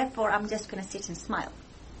 so therefore I'm just going to sit and smile.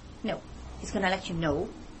 No. He's going to let you know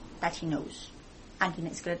that he knows. And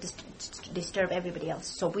he's going to disturb everybody else.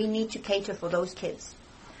 So we need to cater for those kids.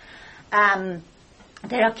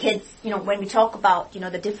 There are kids, when we talk about,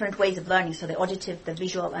 the different ways of learning, so the auditive, the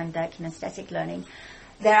visual, and the kinesthetic learning,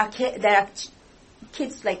 there are kids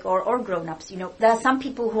or grown-ups, there are some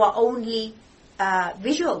people who are only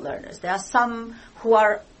visual learners. There are some who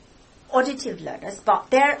are auditive learners, but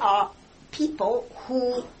there are people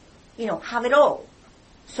who, have it all.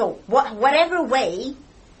 So whatever way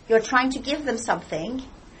you're trying to give them something,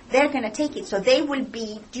 they're going to take it. So they will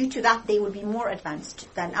be, due to that, they will be more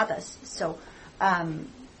advanced than others. So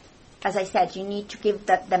as I said, you need to give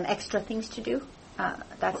them extra things to do.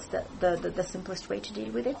 That's the simplest way to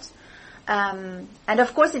deal with it. And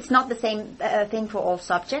of course, it's not the same thing for all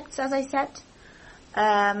subjects, as I said.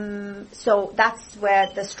 So that's where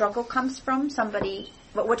the struggle comes from.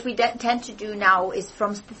 But what we tend to do now is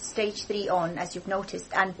from stage 3 on, as you've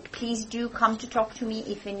noticed. And please do come to talk to me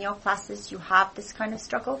if in your classes you have this kind of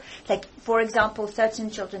struggle. Like, for example, certain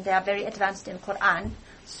children, they are very advanced in Quran.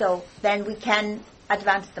 So then we can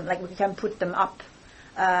advance them, like we can put them up.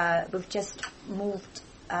 We've just moved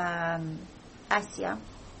Asia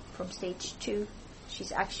from stage 2.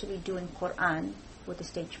 She's actually doing Quran with the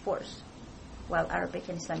stage 4s. While Arabic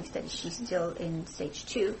and Islamic studies, she's still in stage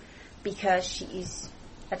 2 because she is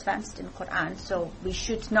advanced in Quran. So we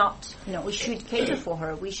should not, we should cater for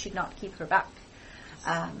her. We should not keep her back,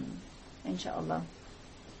 inshallah.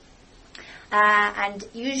 And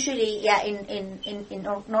usually, in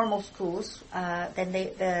normal schools, then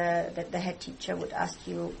the head teacher would ask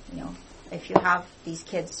you, if you have these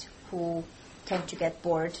kids who tend to get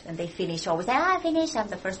bored and they finish, always say, I finished, I'm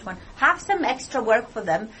the first one. Have some extra work for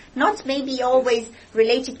them, not maybe always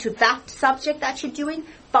related to that subject that you're doing,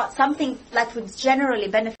 but something that would generally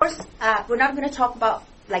benefit. Of course, we're not going to talk about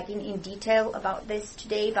in detail about this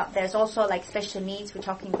today, but there's also special needs. We're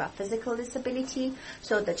talking about physical disability,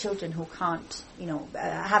 so the children who can't,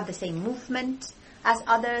 have the same movement as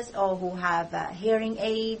others, or who have hearing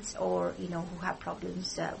aids, or who have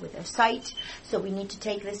problems with their sight. So we need to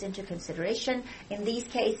take this into consideration. In these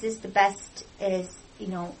cases, the best is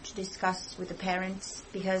to discuss with the parents,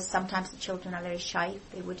 because sometimes the children are very shy.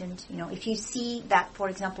 They wouldn't, if you see that, for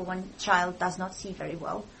example, one child does not see very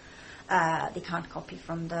well, they can't copy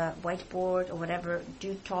from the whiteboard or whatever,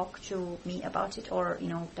 do talk to me about it, or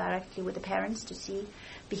directly with the parents to see,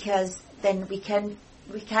 because then we can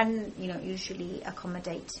usually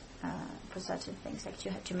accommodate for certain things,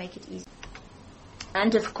 to make it easy.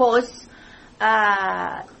 And of course,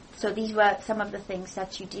 so these were some of the things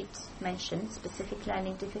that you did mention, specific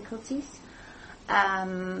learning difficulties.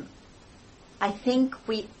 I think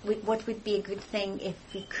what would be a good thing if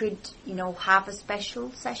we could, have a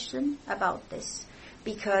special session about this,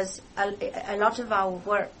 because a lot of our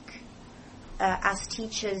work as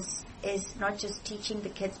teachers is not just teaching the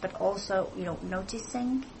kids, but also,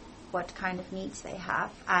 noticing what kind of needs they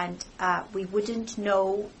have. And we wouldn't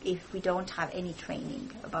know if we don't have any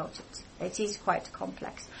training about it. It is quite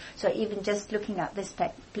complex. So even just looking at this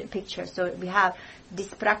picture, so we have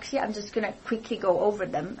dyspraxia. I'm just going to quickly go over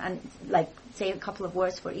them and say a couple of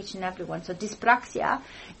words for each and every one. So dyspraxia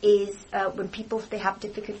is when they have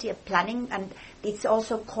difficulty of planning, and it's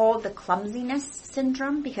also called the clumsiness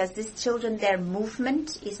syndrome, because these children, their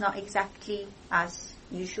movement is not exactly as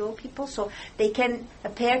usual people, so they can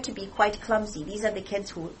appear to be quite clumsy. These are the kids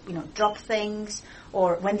who drop things,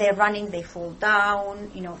 or when they're running they fall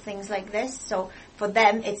down, things like this. So for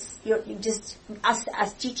them, it's you just us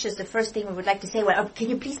as teachers, the first thing we would like to say, well, can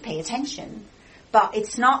you please pay attention? But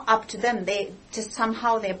it's not up to them. They just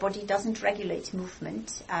somehow their body doesn't regulate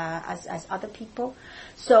movement as other people.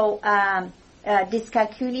 So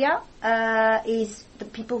dyscalculia is the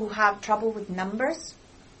people who have trouble with numbers.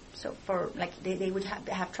 So for they would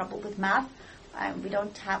have trouble with math. We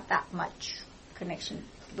don't have that much connection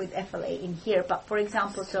with FLA in here. But for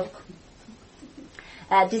example,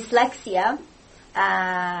 dyslexia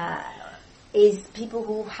is people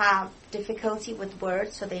who have difficulty with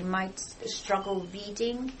words. So they might struggle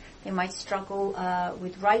reading. They might struggle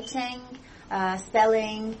with writing,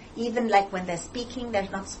 spelling. Even when they're speaking, they're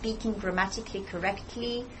not speaking grammatically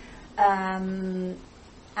correctly. And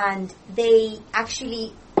they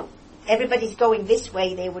actually, everybody's going this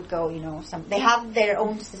way, they would go, they have their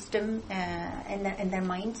own system in their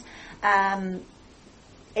minds.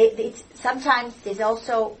 It's sometimes there's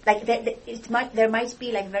also there might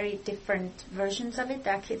be very different versions of it.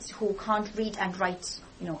 There are kids who can't read and write,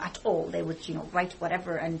 at all. They would, write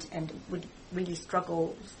whatever and would really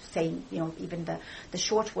struggle saying, even the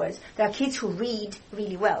short words. There are kids who read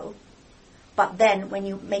really well, but then when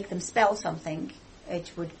you make them spell something, it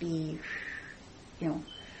would be, you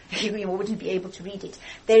wouldn't be able to read it.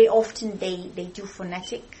 Very often they do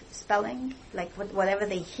phonetic spelling, whatever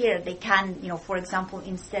they hear, they can, for example,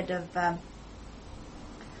 instead of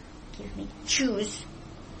choose,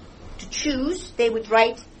 they would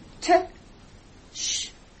write t, sh,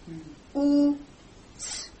 u,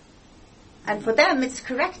 s. And for them it's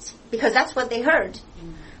correct, because that's what they heard.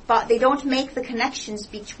 But they don't make the connections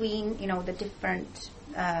between, the different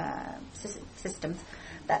systems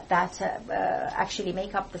that actually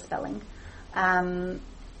make up the spelling.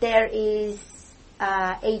 There is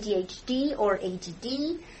ADHD or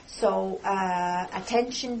ADD, so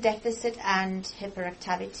attention deficit and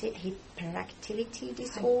hyperactivity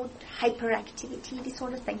disorder.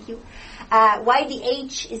 Thank you. Why the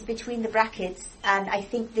H is between the brackets, and I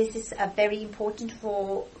think this is a very important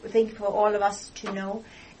thing for all of us to know,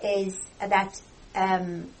 is that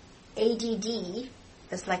ADD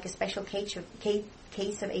is like a special case of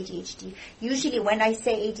ADHD. Usually, when I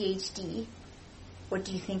say ADHD, what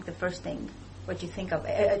do you think the first thing? What do you think of?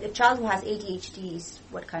 A child who has ADHD is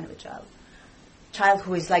what kind of a child? Child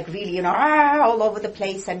who is like really, all over the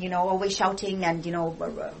place and, always shouting and,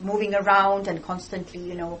 moving around and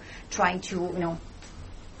constantly, trying to,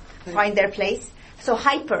 find their place. So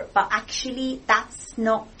hyper, but actually that's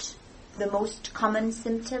not the most common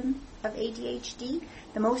symptom of ADHD.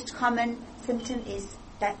 The most common symptom is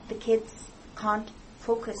that the kids can't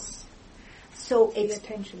focus. So it's the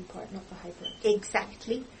attention part, not the hyper.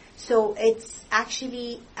 Exactly. So it's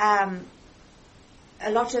actually a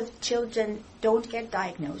lot of children don't get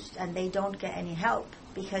diagnosed and they don't get any help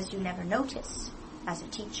because you never notice as a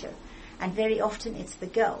teacher. And very often it's the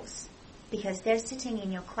girls, because they're sitting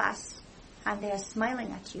in your class and they're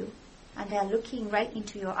smiling at you and they're looking right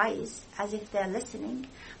into your eyes as if they're listening.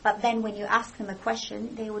 But then when you ask them a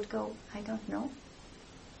question, they would go, I don't know.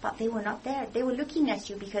 But they were not there. They were looking at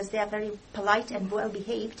you because they are very polite and well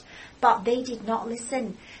behaved, but they did not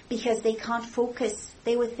listen because they can't focus.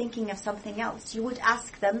 They were thinking of something else. You would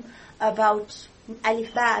ask them about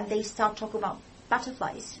Alif Ba and they start talking about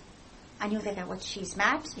butterflies. And you think, what, she's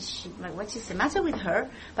mad? What is the matter with her?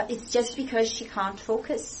 But it's just because she can't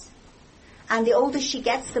focus. And the older she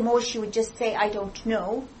gets, the more she would just say, I don't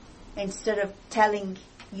know, instead of telling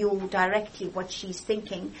you directly what she's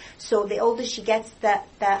thinking. So the older she gets,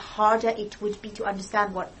 the harder it would be to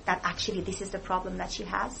understand that actually this is the problem that she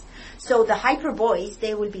has. So the hyper boys,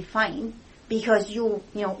 they will be fine because you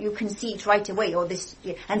can see it right away.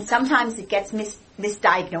 And sometimes it gets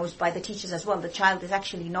misdiagnosed by the teachers as well. The child is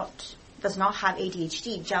actually does not have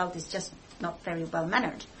ADHD. The child is just not very well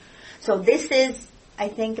mannered. So this is, I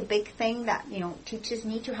think, a big thing that teachers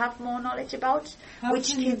need to have more knowledge about.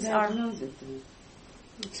 Which kids are.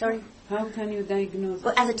 Sorry? How can you diagnose it?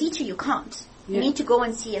 Well, as a teacher, you can't. Yeah. You need to go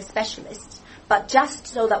and see a specialist. But just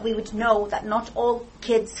so that we would know that not all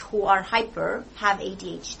kids who are hyper have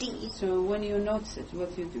ADHD. So when you notice it,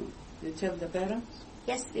 what you do? You tell the parents?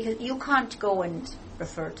 Yes, because you can't go and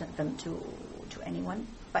refer them to anyone.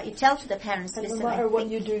 But you tell to the parents, and listen, no matter what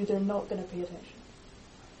you do, they're not going to pay attention.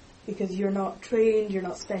 Because you're not trained, you're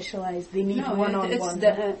not specialised. They need one-on-one.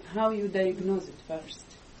 It's how you diagnose it first.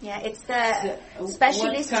 Yeah, it's the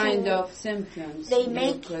specialist. What kind of symptoms? They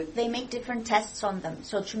make different tests on them,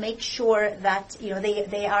 so to make sure that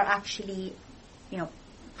they are actually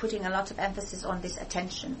putting a lot of emphasis on this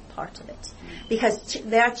attention part of it, because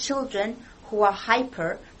there are children who are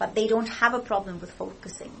hyper, but they don't have a problem with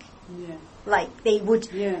focusing. Yeah. Like they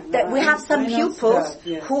would. Yeah, we have some pupils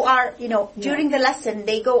yes. who are, during the lesson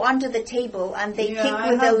they go under the table and they kick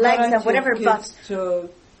with their legs and whatever, but.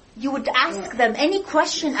 You would ask them any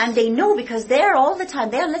question and they know because they're all the time.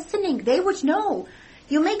 They're listening. They would know.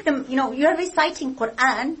 You make them, you're reciting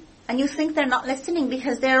Quran and you think they're not listening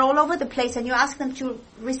because they're all over the place, and you ask them to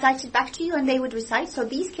recite it back to you and they would recite. So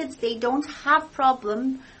these kids, they don't have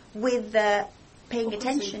problem with paying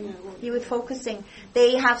attention, with focusing.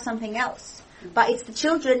 They have something else. But it's the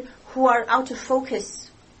children who are out of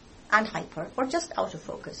focus and hyper, or just out of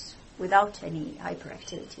focus, without any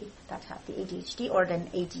hyperactivity, that have the ADHD or then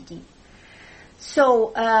ADD.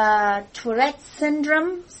 So Tourette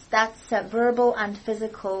syndrome, that's verbal and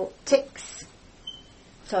physical tics.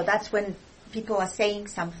 So that's when people are saying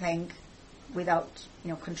something without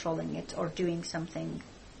controlling it, or doing something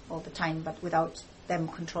all the time but without them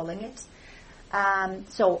controlling it.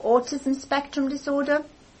 So autism spectrum disorder.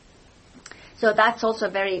 So that's also a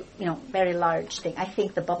very, very large thing. I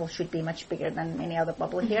think the bubble should be much bigger than any other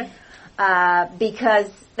bubble here.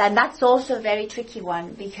 Because then that's also a very tricky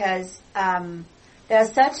one, because there are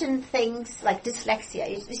certain things like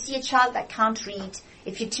dyslexia. You see a child that can't read.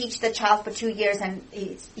 If you teach the child for 2 years and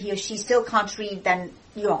he or she still can't read, then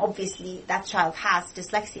obviously that child has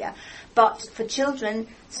dyslexia. But for children,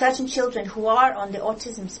 certain children who are on the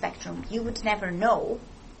autism spectrum, you would never know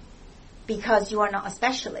because you are not a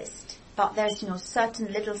specialist. But there's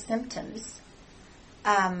certain little symptoms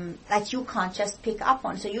that you can't just pick up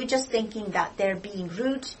on. So you're just thinking that they're being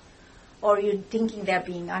rude, or you're thinking they're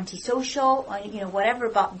being antisocial, or whatever.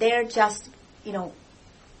 But they're just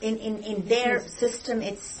in their system,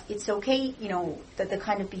 it's okay, the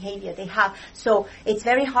kind of behavior they have. So it's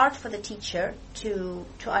very hard for the teacher to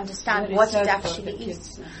understand Very what sad it for actually the is.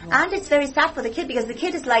 kids as well. And it's very sad for the kid, because the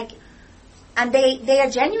kid is like, and they are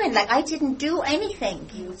genuine, like, I didn't do anything.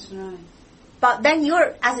 That's right. But then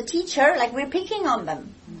you're, as a teacher, like, we're picking on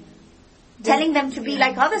them, telling them to be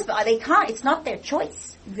like others, but they can't. It's not their choice.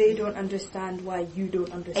 They don't understand why you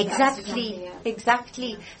don't understand.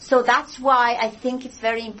 Exactly. So that's why I think it's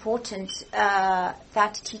very important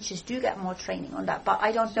that teachers do get more training on that. But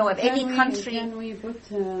I don't know if any country.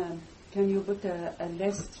 Can you put a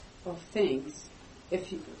list of things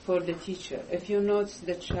for the teacher? If you notice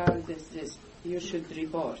the child is this, you should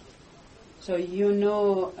report. So you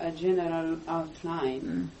know a general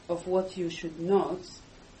outline of what you should notice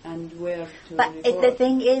and where to But report. the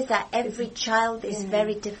thing is that every child is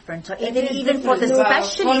very different. So It is even for the different.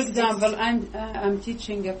 specialists. For example, I'm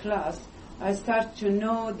teaching a class. I start to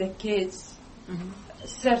know the kids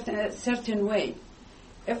certain way.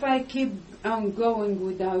 If I keep on going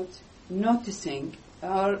without noticing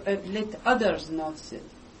or let others notice it,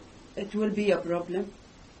 it will be a problem.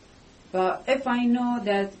 But if I know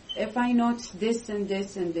that if I notice this and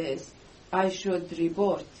this and this, I should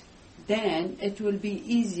report, then it will be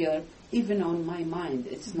easier even on my mind.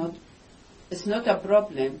 It's not a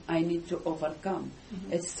problem I need to overcome.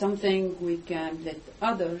 It's something we can let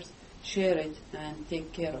others share it and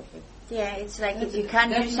take care of it. Yeah, it's like if you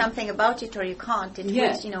can do something about it or you can't, it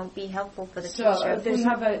would be helpful for the teacher. So if we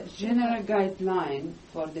have a general guideline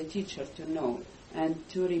for the teacher to know and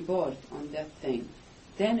to report on that thing,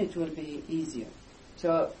 then it will be easier.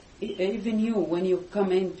 So even you, when you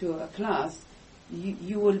come into a class,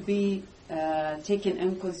 you will be taken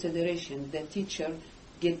in consideration. The teacher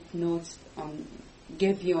give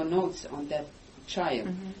you notes on that child.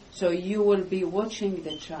 So you will be watching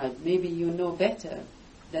the child. Maybe you know better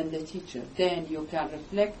than the teacher. Then you can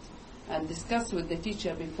reflect and discuss with the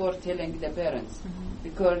teacher before telling the parents.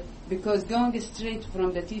 Because going straight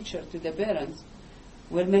from the teacher to the parents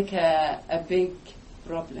will make a big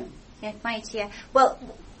problem. It might, yeah. Well,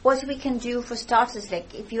 what we can do for starters,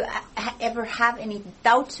 like if you ever have any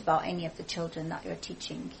doubts about any of the children that you're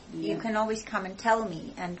teaching, you can always come and tell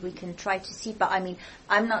me, and we can try to see. But I mean,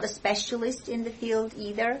 I'm not a specialist in the field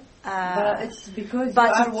either. But it's because you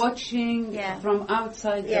are watching from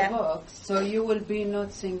outside the box, so you will be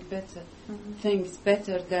noticing things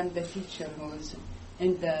better than the teacher who's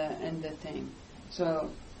in the thing. So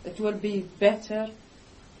it will be better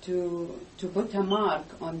to put a mark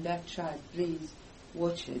on that child. Please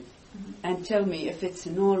watch it and tell me if it's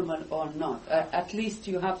normal or not. At least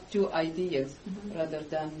you have two ideas rather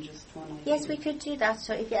than just one idea. Yes, we could do that.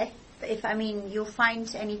 So if I mean you find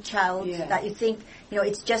any child that you think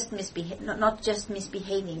it's just not just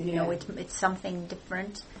misbehaving, it's something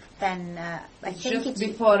different, then I think just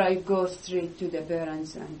before I go straight to the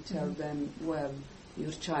parents and tell them, well,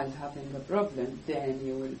 your child having a problem, then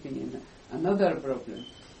you will be in another problem.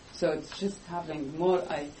 So it's just having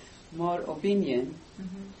more opinion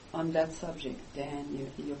on that subject, then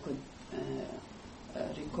you could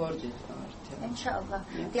record it or tell. Inshallah.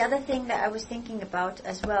 Yeah. The other thing that I was thinking about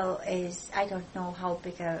as well is, I don't know how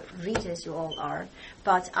big a readers you all are,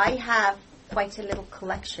 but I have quite a little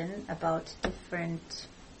collection about different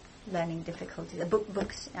learning difficulties,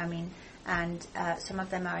 books, I mean, and some of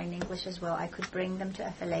them are in English as well. I could bring them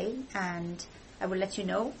to FLA, and I will let you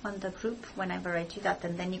know on the group whenever I do that,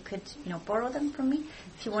 and then you could, borrow them from me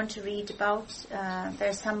if you want to read about. There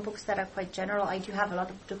are some books that are quite general. I do have a lot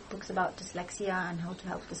of books about dyslexia and how to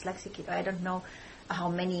help dyslexic kids. I don't know how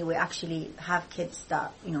many we actually have kids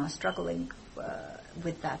that are struggling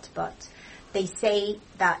with that, but they say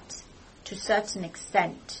that to a certain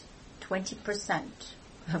extent, 20%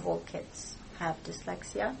 of all kids have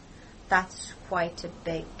dyslexia. That's quite a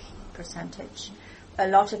big percentage. A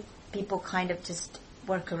lot of people kind of just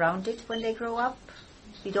work around it when they grow up.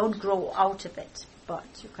 You don't grow out of it, but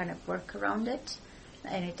you kind of work around it,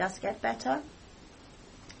 and it does get better.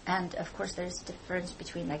 And of course, there's a difference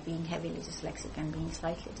between like being heavily dyslexic and being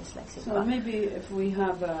slightly dyslexic. So maybe if we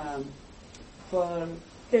have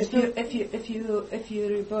if you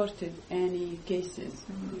reported any cases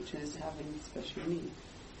which is having special need,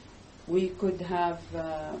 we could have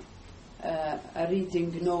a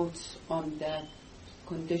reading notes on that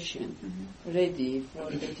condition ready for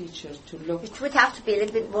the teacher to look. It would have to be a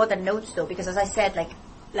little bit more than notes, though, because as I said, to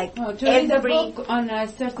read a book on a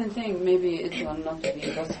certain thing, maybe it will not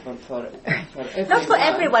be possible for everyone. Not for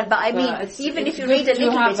everyone, but I mean, even if you read a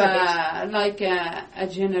little bit of it. Like a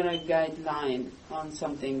general guideline on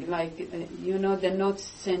something, like the notes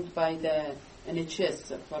sent by the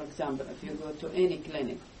NHS, for example, if you go to any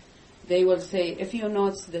clinic, they will say, if you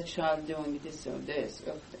notice the child doing this or this,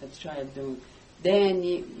 or a child doing, then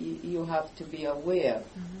you have to be aware,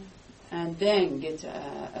 and then get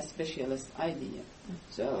a specialist idea.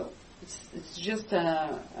 So it's just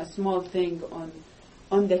a small thing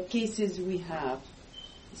on the cases we have.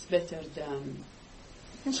 It's better than.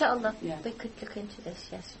 Inshallah, Yeah. we could look into this.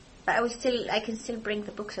 Yes, but I can still bring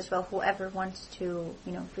the books as well. Whoever wants to,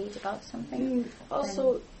 read about something.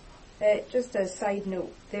 Also, just a side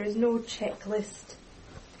note, there's no checklist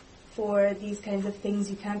for these kinds of things.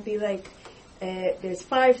 You can't be like, there's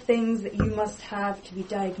 5 things that you must have to be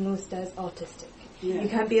diagnosed as autistic. Yeah. You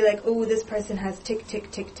can't be like, oh, this person has tick,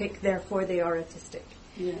 tick, tick, tick, therefore they are autistic.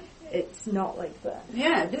 Yeah. It's not like that.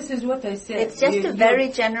 Yeah, this is what I said. It's just a very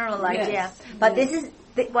general idea. Yes. But Yes. this is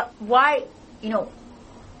why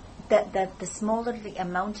the smaller the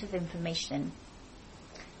amount of information,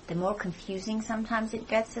 the more confusing sometimes it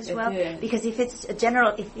gets as well. is. Because if it's a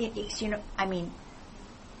general, if it's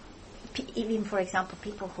even for example,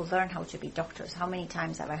 people who learn how to be doctors, how many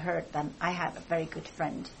times have I heard them? I have a very good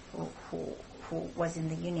friend who was in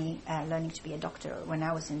the uni learning to be a doctor when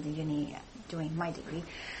I was in the uni doing my degree,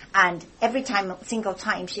 and every single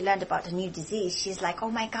time she learned about a new disease, she's like,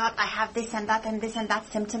 oh my God, I have this and that and this and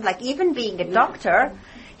that symptom. Like, even being a doctor,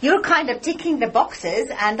 you're kind of ticking the boxes,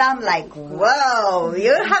 and I'm like, whoa,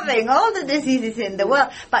 you're having all the diseases in the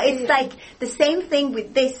world. But it's like the same thing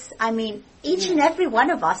with this. I mean, each and every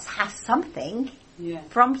one of us has something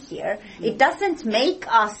from here. It doesn't make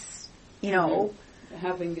us,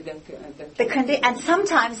 having and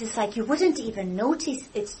sometimes it's like you wouldn't even notice.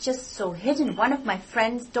 It's just so hidden. One of my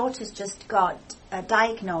friend's daughters just got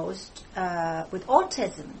diagnosed with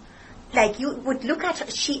autism. Like, you would look at her,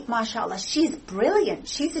 mashallah, she's brilliant.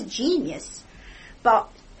 She's a genius. But,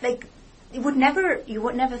 like, you would never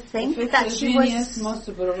think that she was. Most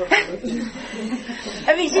probably.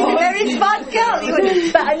 I mean, she's a very smart girl.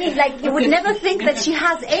 But I mean, like, you would never think that she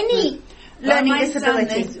has any learning disability.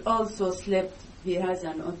 My son is also slept. He has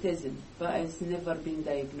an autism, but it's never been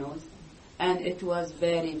diagnosed, and it was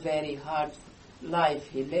very, very hard life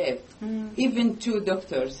he lived. Even 2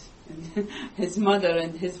 doctors, his mother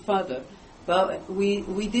and his father, but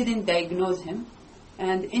we didn't diagnose him.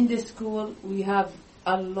 And in the school we have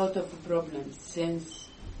a lot of problems since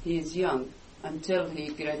he is young until he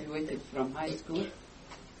graduated from high school.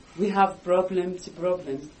 We have problems,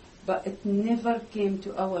 but it never came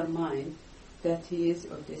to our mind that he is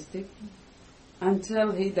autistic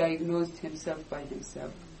until he diagnosed himself by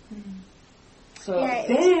himself. So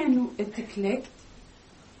then it clicked.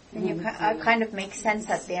 And you kind of make sense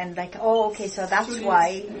at the end, like, oh, okay, so that's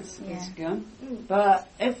why. It's gone. But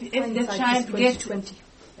if the child gets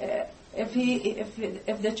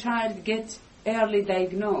if the child gets early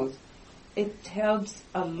diagnosed, it helps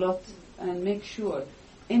a lot. And make sure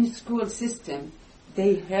in school system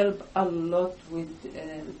they help a lot with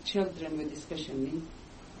children with special needs.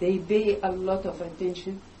 They pay a lot of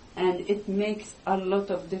attention, and it makes a lot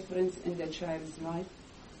of difference in the child's life.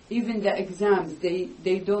 Even the exams,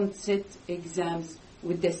 they don't set exams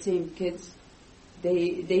with the same kids.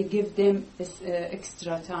 They give them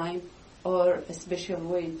extra time or a special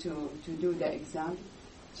way to do the exam.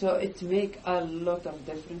 So it makes a lot of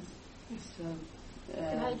difference. So,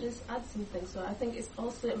 can I just add something? So I think it's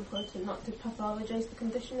also important not to pathologize the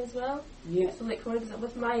condition as well. Yeah. So, like, for example,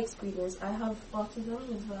 with my experience, I have autism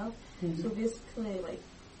as well. So basically, like,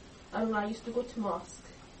 I don't know, I used to go to mosque,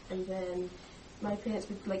 and then my parents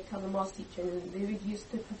would, like, tell the mosque teacher, and they would used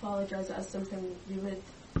to pathologize it as something they would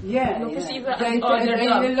perceive it as, they're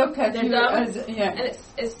dumb. They look at They're you dumb. as, And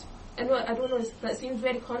it's I don't know, that seems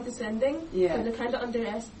very condescending. Yeah. And they're kind of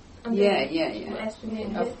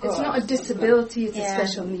underestimating Of it. course. It's not a disability, it's a Yeah.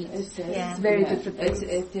 special needs. It's Yeah. very different things.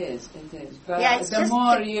 It is. But Yeah, it's the just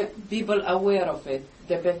more people aware of it,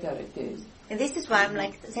 the better it is. And this is why I'm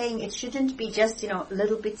like saying it shouldn't be just,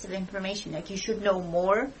 little bits of information. Like, you should know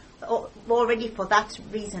more already for that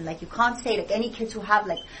reason. Like, you can't say, like, any kids who have,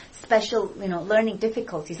 like, special, learning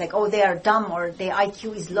difficulties, like, oh, they are dumb or their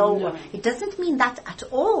IQ is low. No. It doesn't mean that at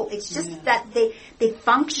all. It's just that they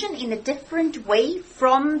function in a different way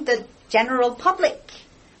from the general public.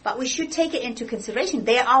 But we should take it into consideration.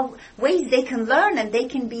 There are ways they can learn, and they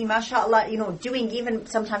can be, mashallah, doing even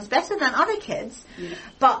sometimes better than other kids. Yeah.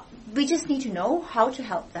 But we just need to know how to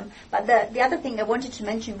help them. But the other thing I wanted to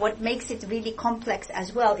mention, what makes it really complex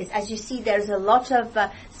as well, is, as you see, there's a lot of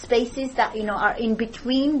spaces that are in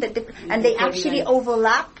between and they actually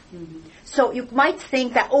overlap. Mm-hmm. So you might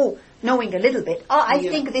think that, knowing a little bit, I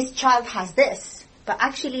think this child has this. But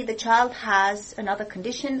actually the child has another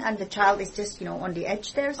condition, and the child is just, on the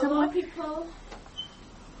edge there A lot somewhere. of people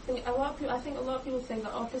think a lot of people think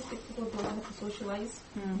that autistic people don't know how to socialise.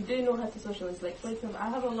 You do know how to socialise. Like, for example, I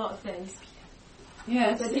have a lot of friends.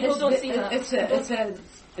 Yes, But people don't see that. It's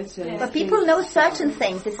a But people know certain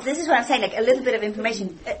things. This is what I'm saying, like a little bit of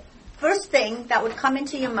information. First thing that would come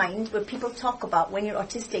into your mind when people talk about when you're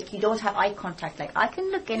autistic, you don't have eye contact. Like, I can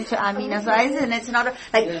look into Amina's eyes and it's not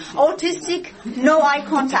autistic, no eye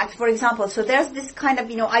contact, for example. So there's this kind of,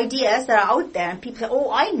 ideas that are out there and people say, oh,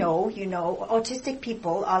 I know, autistic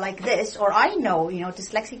people are like this, or I know,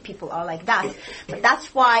 dyslexic people are like that. But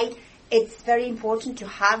that's why it's very important to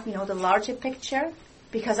have, the larger picture,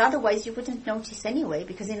 because otherwise you wouldn't notice anyway.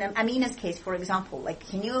 Because in Amina's case, for example, like,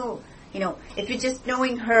 can you... if you're just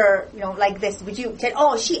knowing her, like this, would you say,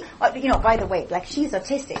 oh, by the way, like, she's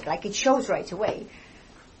autistic, like, it shows right away.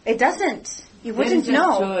 It doesn't. You wouldn't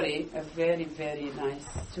know. There is a story, a very, very nice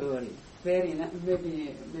story. Very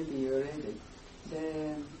maybe you read it.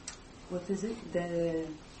 What is it? The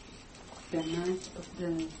night of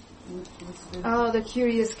the... Oh, the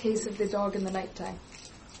curious case of the dog in the night time.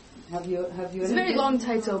 Have you It's a very long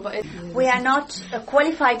title, but we are not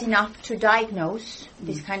qualified enough to diagnose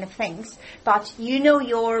these kind of things, but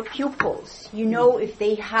your pupils. You know if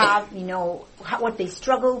they have, what they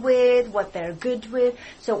struggle with, what they're good with.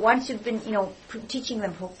 So once you've been, teaching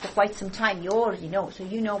them for quite some time, you already know. So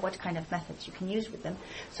you know what kind of methods you can use with them.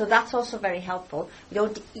 So that's also very helpful. You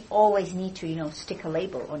don't always need to, stick a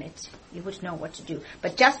label on it. You would know what to do.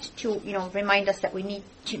 But just to, remind us that we need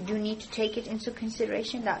to take it into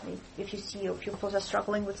consideration, that if you see your pupils are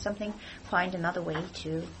struggling with something, find another way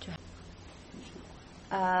to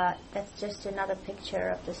that's just another picture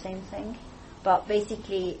of the same thing. But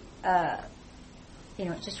basically,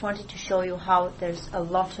 just wanted to show you how there's a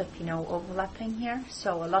lot of, overlapping here.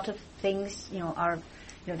 So a lot of things, are,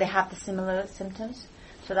 they have the similar symptoms.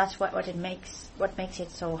 So that's what makes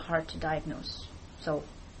it so hard to diagnose. So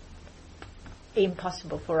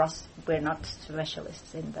impossible for us. We're not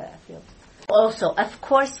specialists in the field. Also, of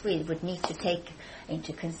course, we would need to take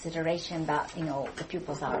into consideration that, the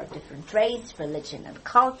pupils are of different race, religion and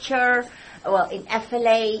culture. Well, in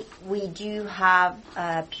FLA, we do have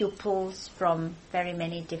pupils from very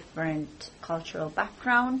many different cultural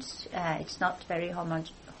backgrounds. It's not very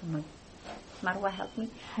Marwa, help me.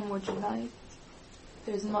 Homogenized.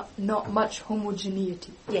 There's not much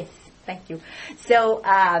homogeneity. Yes, thank you. So,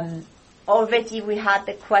 already we had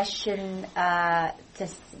the question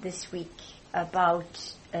just this week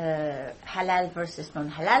about halal versus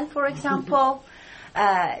non-halal, for example.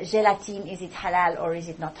 Gelatin, is it halal or is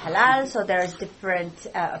it not halal? So there's different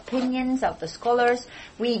opinions of the scholars.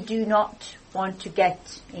 We do not want to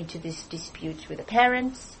get into this dispute with the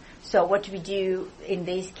parents. So what we do in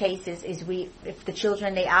these cases is if the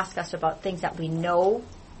children, they ask us about things that we know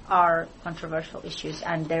are controversial issues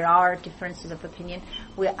and there are differences of opinion,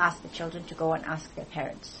 we ask the children to go and ask their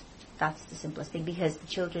parents. That's the simplest thing, because the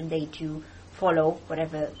children, they do follow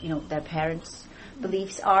whatever, their parents'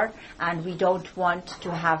 beliefs are, and we don't want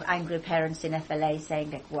to have angry parents in FLA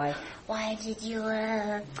saying like, why did you...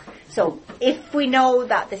 So if we know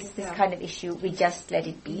that this is this kind of issue, we just let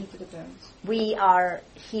it be. We are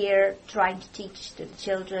here trying to teach the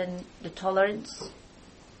children the tolerance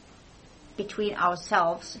between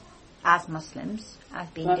ourselves as Muslims, as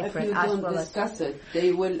being different, as well as... If you don't discuss it,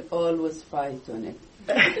 they will always fight on it.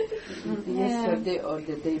 Yesterday or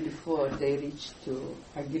the day before, they reached to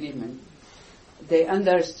agreement. They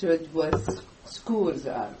understood what schools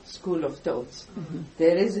are, school of thoughts. Mm-hmm.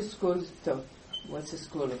 There is a school of thought. What's a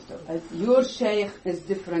school of thought? Your sheikh is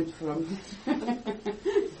different from...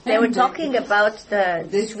 They were talking about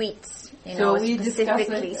the sweets, so we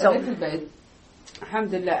specifically. discussed it a little bit.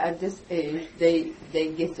 Alhamdulillah, at this age, they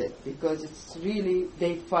get it, because it's really,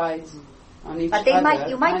 they fight on each other. But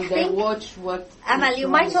you might think, they watch what... Amal, you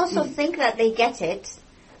might also think that they get it.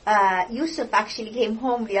 Yusuf actually came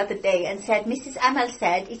home the other day and said, Mrs. Amal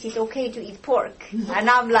said it is okay to eat pork. And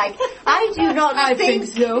I'm like, I do not think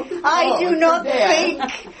so. I do not think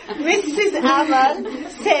Mrs. Amal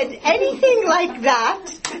said anything like that.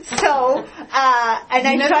 So, and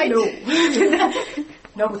I tried to...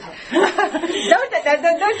 No. Don't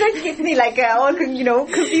get me all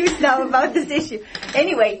confused now about this issue.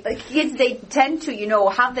 Anyway, kids, they tend to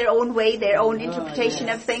have their own way, their own interpretation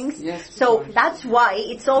of things. Yes, so that's why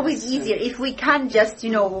it's always easier if we can just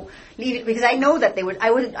leave it, because I know that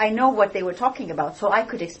I know what they were talking about, so I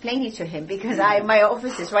could explain it to him, because my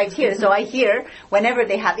office is right here, so I hear whenever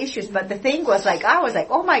they have issues. But the thing was I was like,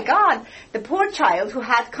 oh my God, the poor child who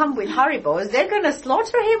had come with Haribos, they're gonna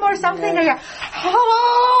slaughter him or something. Yeah,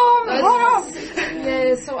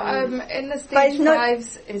 so in the stage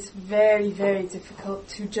 5s, it's very, very difficult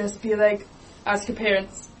to just be like, ask your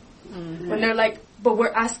parents, When they're like, but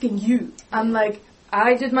we're asking you. I'm like,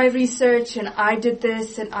 I did my research and I did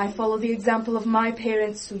this and I follow the example of my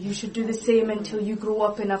parents, so you should do the same until you grow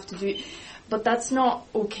up enough to do it. But that's not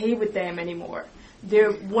okay with them anymore. They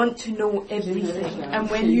want to know everything. And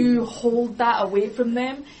when you hold that away from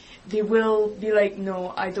them, they will be like,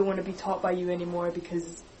 no, I don't want to be taught by you anymore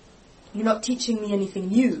because you're not teaching me anything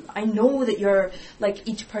new. I know that you're, like,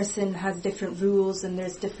 each person has different rules and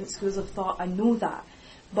there's different schools of thought. I know that.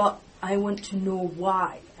 But I want to know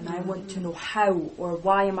why, and I want to know how, or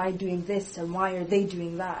why am I doing this, and why are they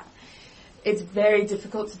doing that. It's very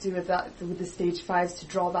difficult to do with the stage 5s, to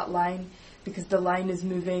draw that line, because the line is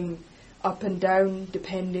moving up and down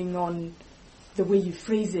depending on the way you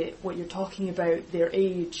phrase it, what you're talking about, their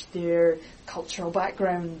age, their cultural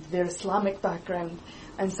background, their Islamic background.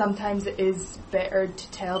 And sometimes it is better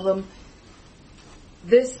to tell them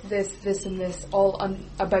this, and this, all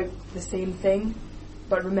about the same thing.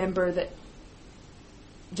 But remember that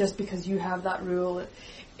just because you have that rule,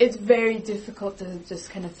 it's very difficult to just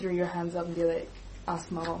kind of throw your hands up and be like,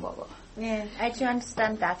 ask mama, blah, blah. Yeah, I do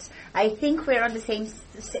understand that. I think we're on the same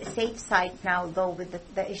safe side now, though, with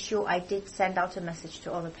the issue. I did send out a message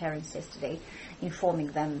to all the parents yesterday,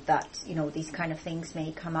 informing them that, these kind of things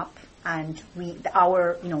may come up, and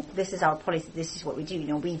this is our policy. This is what we do.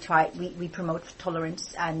 We promote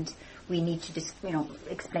tolerance, and we need to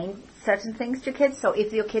explain certain things to kids. So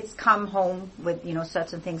if your kids come home with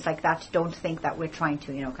certain things like that, don't think that we're trying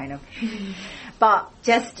to but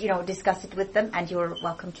just discuss it with them, and you're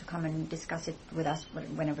welcome to come and discuss it with us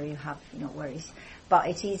whenever you have worries. But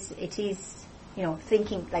it is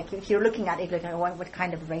thinking, like, if you're looking at it like what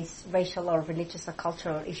kind of racial or religious or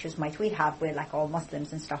cultural issues might we have, we're like all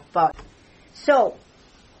Muslims and stuff. But so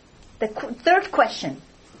the third question.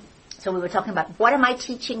 So we were talking about what am I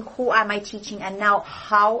teaching, who am I teaching, and now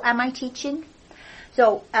how am I teaching?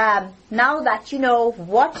 So now that you know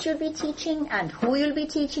what you'll be teaching and who you'll be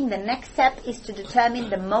teaching, the next step is to determine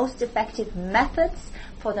the most effective methods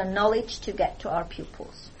for the knowledge to get to our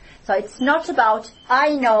pupils. So it's not about,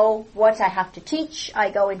 I know what I have to teach, I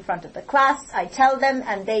go in front of the class, I tell them,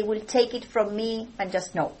 and they will take it from me and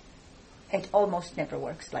just know. It almost never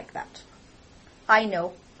works like that. I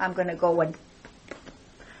know I'm going to go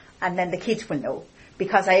and then the kids will know,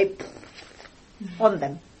 because I on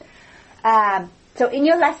them. So in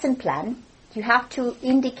your lesson plan, you have to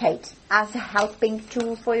indicate as a helping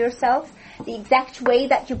tool for yourself the exact way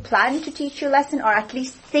that you plan to teach your lesson, or at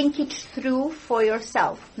least think it through for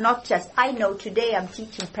yourself. Not just, I know today I'm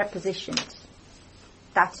teaching prepositions.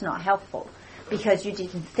 That's not helpful, because you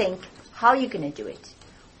didn't think how you're going to do it.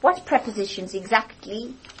 What prepositions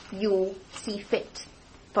exactly you see fit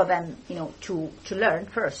for them, to learn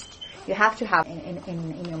first. You have to have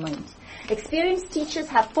in your mind. Experienced teachers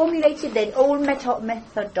have formulated their own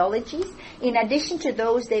methodologies in addition to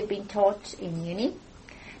those they've been taught in uni.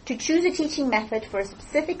 To choose a teaching method for a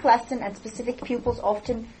specific lesson and specific pupils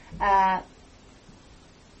often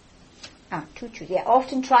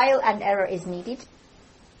trial and error is needed.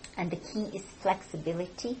 And the key is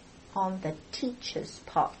flexibility on the teacher's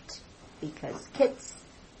part, because kids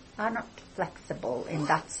are not flexible in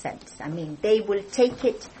that sense. I mean, they will take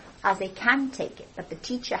it as they can take it, but the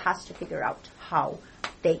teacher has to figure out how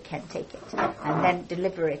they can take it and then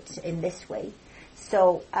deliver it in this way.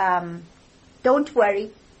 So don't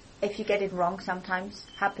worry if you get it wrong. Sometimes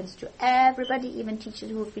happens to everybody, even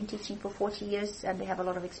teachers who have been teaching for 40 years and they have a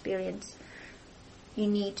lot of experience. You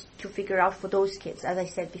need to figure out for those kids, as I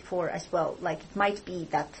said before as well, like it might be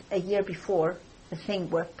that a year before the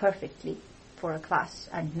thing worked perfectly for a class,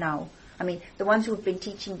 and now, I mean, the ones who have been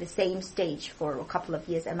teaching the same stage for a couple of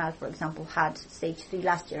years, Amal, for example, had stage 3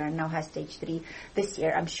 last year and now has stage 3 this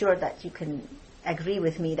year. I'm sure that you can agree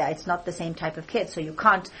with me that it's not the same type of kids, so you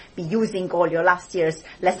can't be using all your last year's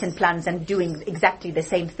lesson plans and doing exactly the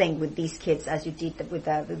same thing with these kids as you did with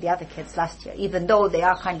the other kids last year, even though they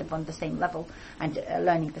are kind of on the same level and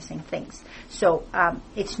learning the same things. So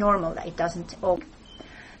it's normal that it doesn't all.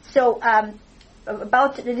 So a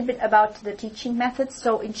little bit about the teaching methods.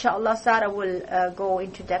 So inshallah, Sarah will go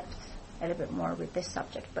into depth a little bit more with this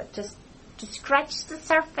subject, but just to scratch the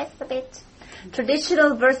surface a bit.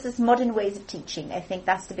 Traditional versus modern ways of teaching. I think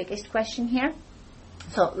that's the biggest question here.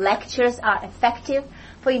 So lectures are effective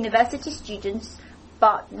for university students,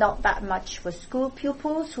 but not that much for school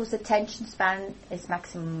pupils whose attention span is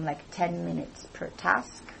maximum like 10 minutes per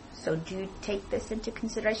task. So do take this into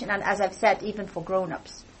consideration. And as I've said, even for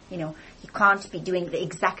grown-ups, you can't be doing the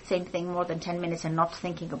exact same thing more than 10 minutes and not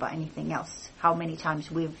thinking about anything else. How many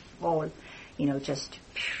times we've all, just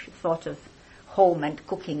thought of home and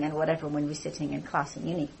cooking and whatever when we're sitting in class in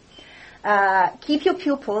uni. Keep your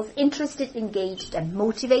pupils interested, engaged, and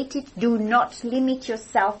motivated. Do not limit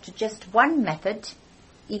yourself to just one method,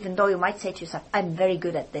 even though you might say to yourself, I'm very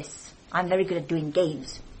good at this. I'm very good at doing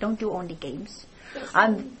games. Don't do only games.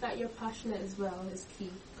 That you're passionate as well is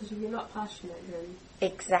key. Because if you're not passionate, then...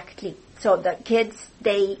 Exactly. So the kids,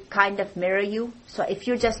 they kind of mirror you. So if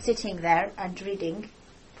you're just sitting there and reading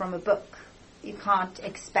from a book, you can't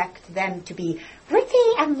expect them to be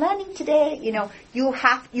witty and learning today. You know, you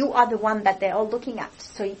are the one that they're all looking at.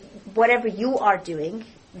 So whatever you are doing,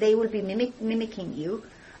 they will be mimicking you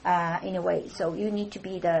in a way. So you need to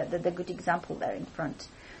be the good example there in front.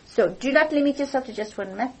 So do not limit yourself to just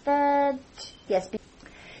one method. Yes.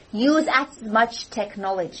 Use as much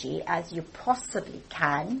technology as you possibly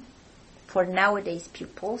can for nowadays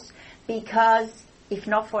pupils, because if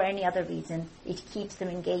not for any other reason, it keeps them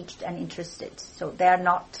engaged and interested. So they are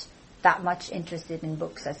not that much interested in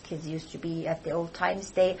books as kids used to be at the old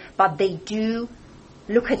times. But they do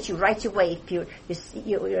look at you right away. If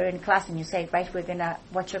you're in class and you say, right, we're going to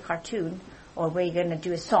watch a cartoon or we're going to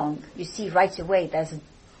do a song, you see right away there's a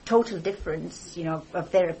total difference,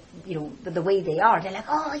 of their, the way they are. They're like,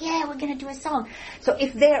 oh yeah, we're going to do a song. So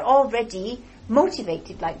if they're already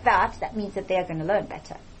motivated like that, that means that they're going to learn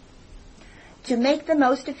better. To make the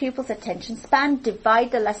most of pupils' attention span,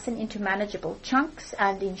 divide the lesson into manageable chunks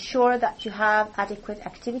and ensure that you have adequate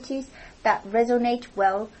activities that resonate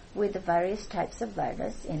well with the various types of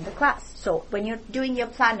learners in the class. So when you're doing your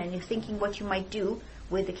plan and you're thinking what you might do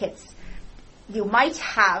with the kids, you might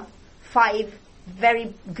have 5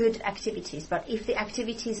 very good activities, but if the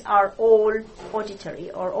activities are all auditory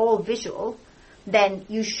or all visual, then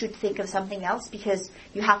you should think of something else, because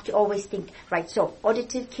you have to always think, right, so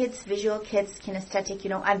auditive kids, visual kids, kinesthetic,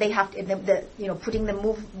 and they have to, putting the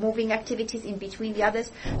moving activities in between the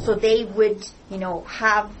others, so they would,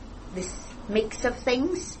 have this mix of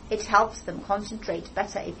things. It helps them concentrate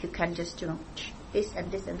better if you can just, this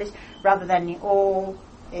and this and this, rather than it all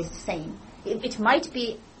is the same. It might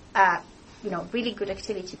be, really good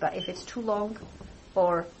activity, but if it's too long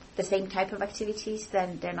or the same type of activities,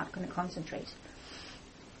 then they're not going to concentrate.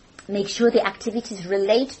 Make sure the activities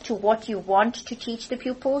relate to what you want to teach the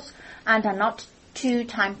pupils and are not too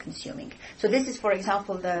time consuming. So this is, for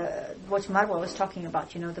example, what Marwa was talking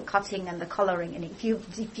about, the cutting and the coloring. And if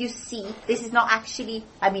you see, this is not actually,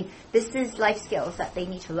 this is life skills that they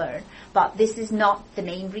need to learn, but this is not the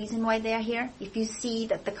main reason why they are here. If you see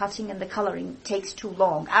that the cutting and the coloring takes too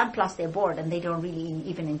long, and plus they're bored and they don't really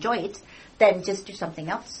even enjoy it, then just do something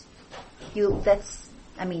else.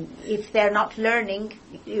 If they're not learning,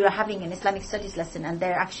 you're having an Islamic studies lesson and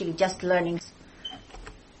they're actually just learning.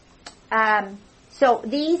 So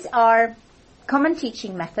these are common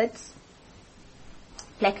teaching methods: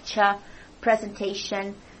 lecture,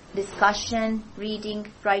 presentation, discussion, reading,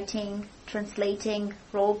 writing, translating,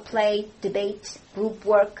 role play, debate, group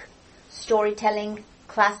work, storytelling,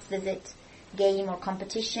 class visit, game or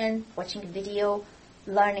competition, watching a video,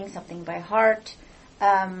 learning something by heart.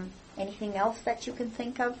 Anything else that you can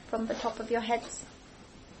think of from the top of your heads?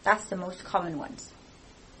 That's the most common ones.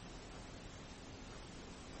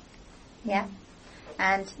 Yeah?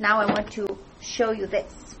 And now I want to show you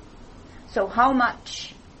this. So how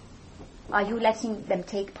much are you letting them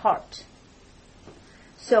take part?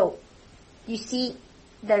 So you see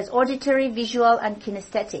there's auditory, visual, and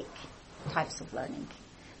kinesthetic types of learning.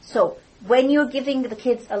 So when you're giving the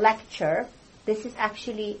kids a lecture, this is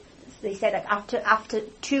actually, they said, like after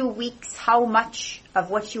 2 weeks, how much of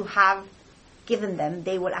what you have given them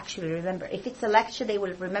they will actually remember. If it's a lecture, they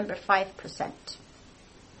will remember 5%.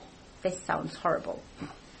 This sounds horrible.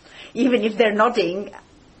 Even if they're nodding,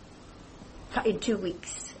 in 2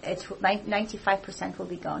 weeks, 95% will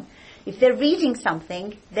be gone. If they're reading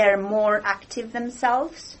something, they're more active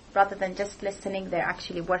themselves. Rather than just listening, they're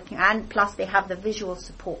actually working. And plus they have the visual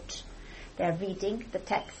support. They're reading the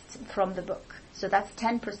text from the book. So that's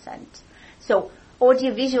 10%. So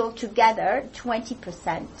audio-visual together,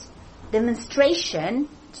 20%. Demonstration,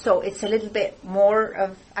 so it's a little bit more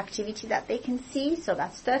of activity that they can see. So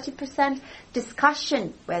that's 30%.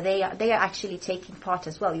 Discussion, where they are actually taking part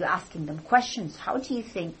as well. You're asking them questions. How do you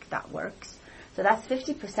think that works? So that's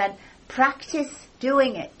 50%. Practice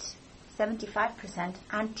doing it, 75%.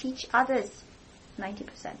 And teach others,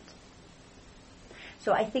 90%.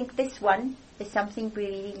 So I think this one is something we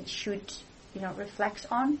really should, reflect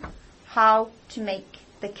on, how to make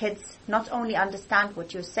the kids not only understand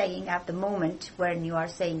what you're saying at the moment when you are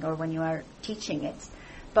saying or when you are teaching it,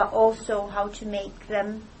 but also how to make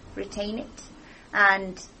them retain it.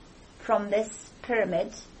 And from this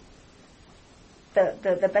pyramid,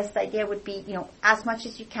 the best idea would be, as much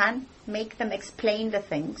as you can, make them explain the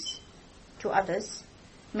things to others.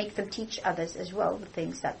 Make them teach others as well the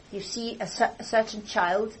things that you see a certain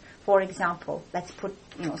child, for example. Let's put,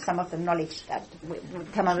 some of the knowledge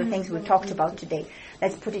some of the things we talked about today.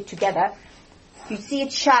 Let's put it together. You see a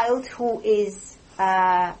child who is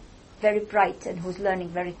very bright and who's learning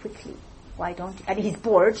very quickly. And he's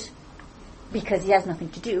bored because he has nothing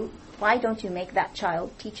to do. Why don't you make that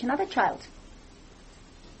child teach another child?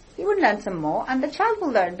 He would learn some more, and the child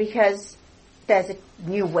will learn because there's a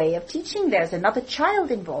new way of teaching. There's another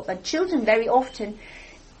child involved. And children, very often,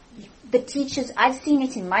 the teachers, I've seen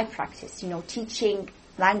it in my practice, teaching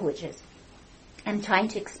languages and trying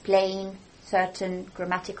to explain certain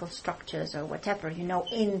grammatical structures or whatever, in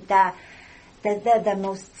the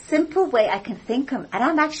most simple way I can think of. And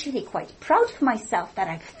I'm actually quite proud of myself that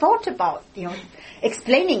I've thought about,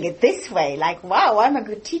 explaining it this way. Like, wow, I'm a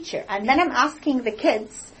good teacher. And then I'm asking the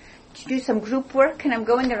kids to do some group work, and I'm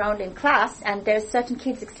going around in class, and there's certain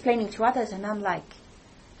kids explaining to others, and I'm like,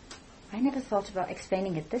 I never thought about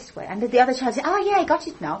explaining it this way. And the other child says, oh yeah, I got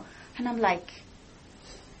it now. And I'm like,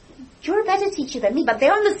 you're a better teacher than me, but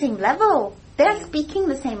they're on the same level. They're speaking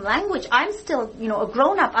the same language. I'm still, a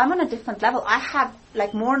grown-up. I'm on a different level. I have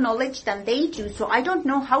more knowledge than they do, so I don't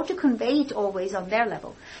know how to convey it always on their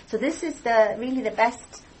level. So this is really the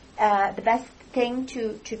best thing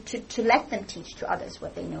to let them teach to others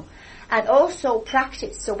what they know. And also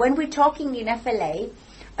practice. So when we're talking in FLA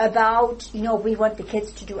about, we want the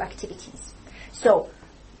kids to do activities. So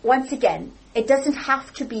once again, it doesn't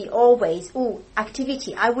have to be always,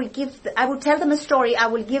 activity. I will tell them a story. I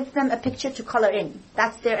will give them a picture to color in.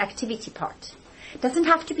 That's their activity part. It doesn't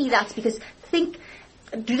have to be that, because do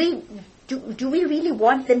we really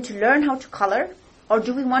want them to learn how to color, or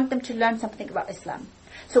do we want them to learn something about Islam?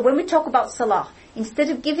 So when we talk about Salah, instead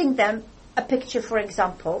of giving them a picture, for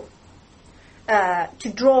example, to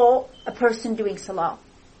draw a person doing Salah,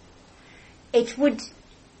 it would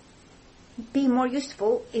be more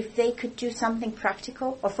useful if they could do something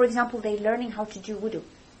practical. Or, for example, they're learning how to do wudu.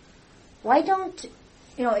 Why don't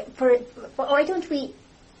we,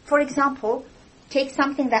 for example, take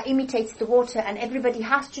something that imitates the water, and everybody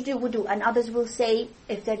has to do wudu, and others will say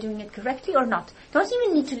if they're doing it correctly or not. Don't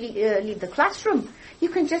even need to leave the classroom. You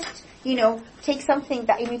can just, take something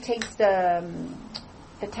that imitates the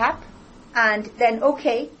tap, and then,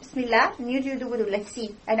 okay, Bismillah, and you do the wudu, let's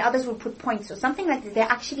see. And others will put points or something like that. They're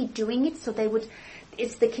actually doing it, so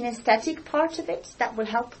it's the kinesthetic part of it that will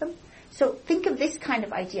help them. So think of this kind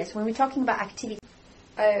of ideas when we're talking about activity.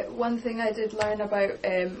 One thing I did learn about,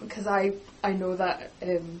 because I know that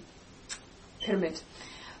pyramid,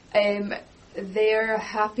 their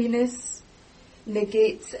happiness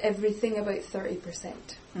negates everything about 30%.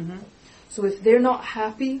 Mm-hmm. So if they're not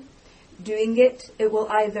happy doing it, it will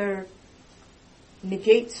either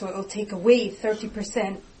negate, so it will take away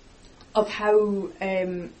 30% of how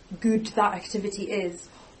good that activity is,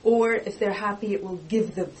 or if they're happy, it will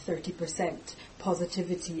give them 30%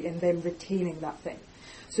 positivity in them retaining that thing.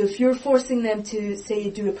 So if you're forcing them to, say,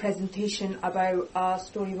 do a presentation about a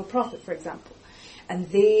story of a prophet, for example, and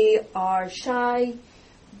they are shy,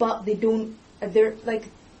 but they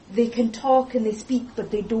can talk and they speak,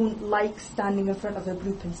 but they don't like standing in front of a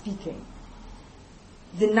group and speaking,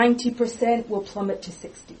 the 90% will plummet to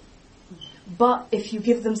 60. But if you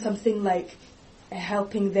give them something like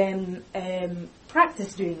helping them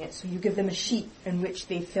practice doing it, so you give them a sheet in which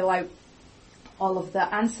they fill out all of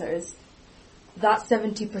the answers, that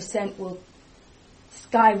 70% will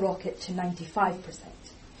skyrocket to 95%.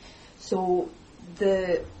 So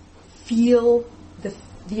the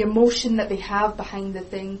emotion that they have behind the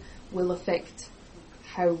thing will affect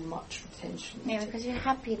how much retention. Yeah, because you're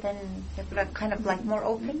happy, then you're kind of more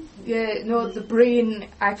open. Yeah, no, the brain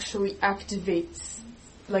actually activates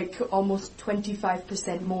almost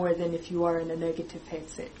 25% more than if you are in a negative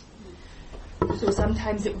headset. So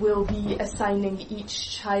sometimes it will be assigning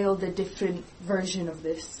each child a different version of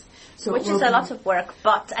this. So which is a lot of work,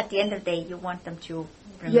 but at the end of the day, you want them to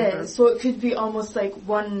remember. Yeah, so it could be almost like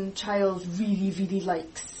one child really, really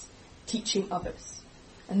likes teaching others,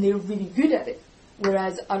 and they're really good at it,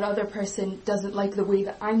 whereas another person doesn't like the way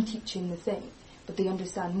that I'm teaching the thing, but they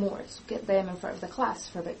understand more. So get them in front of the class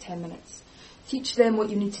for about 10 minutes. Teach them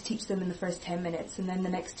what you need to teach them in the first 10 minutes, and then the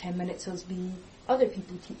next 10 minutes will be other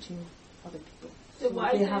people teaching other people. So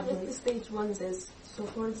what I do with the stage ones is, so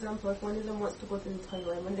for example, if one of them wants to go to the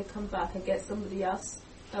toilet, when they come back, I get somebody else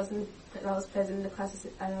that was present in the class,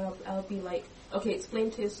 and I'll be like, okay,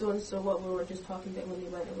 explain to so-and-so what we were just talking about when they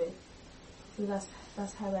went away. So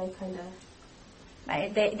that's how I kind of...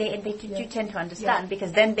 They do tend to understand,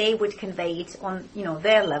 because then they would convey it on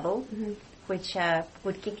their level, which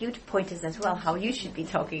would give you pointers as well, how you should be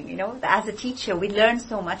talking, you know. As a teacher, we learn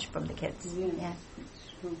so much from the kids. Yes, Yeah. it's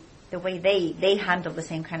true. The way they handle the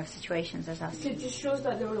same kind of situations as us. It just shows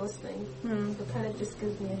that they were listening. It kind of just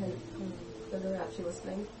gives me a hint that they're actually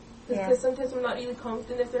listening. Yeah. Because sometimes I'm not really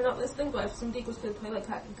confident if they're not listening, but if somebody goes to the toilet,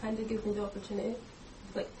 it kind of gives me the opportunity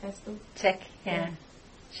to like test them. Check, yeah.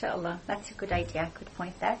 Inshallah, that's a good idea. Good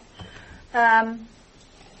point there.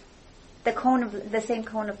 The same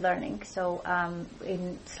cone of learning, so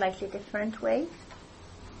in slightly different way.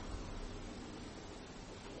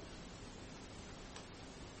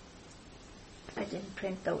 I didn't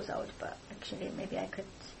print those out, but actually maybe I could.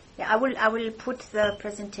 Yeah, I will put the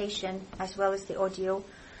presentation as well as the audio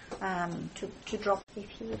to drop if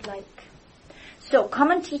you would like. So,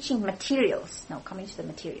 common teaching materials. Now, coming to the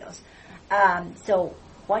materials. So,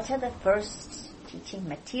 what are the first teaching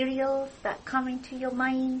materials that come into your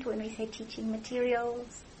mind when we say teaching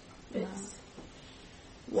materials? Books.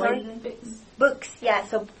 Sorry? Books. Yeah,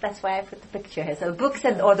 so that's why I put the picture here. So books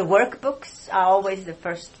or the workbooks are always the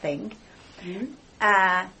first thing.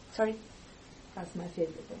 Sorry? That's my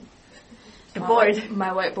favourite thing. The board. My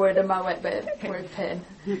whiteboard and my whiteboard pen.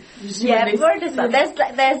 Yeah, board as well.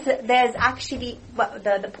 There's actually,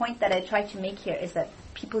 the point that I try to make here is that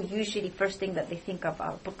people usually first thing that they think of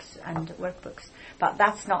are books and workbooks. But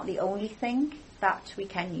that's not the only thing that we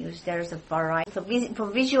can use. There's a variety. So for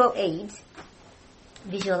visual aids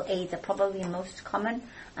are probably the most common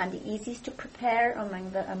and the easiest to prepare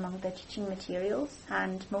among the teaching materials.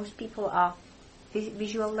 And most people are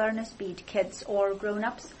visual learners, be it kids or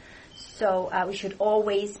grown-ups. So we should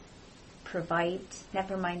always provide.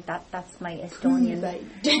 Never mind that's my Estonian.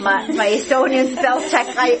 my Estonian spell check.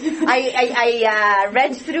 I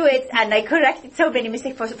read through it and I corrected so many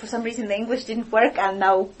mistakes. For some reason the English didn't work, and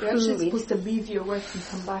now You're actually supposed to leave your work and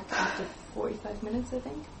come back after 45 minutes, I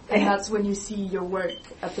think. And that's when you see your work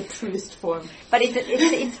at the truest form. But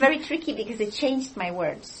it's very tricky because it changed my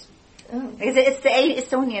words. Oh. Because it's the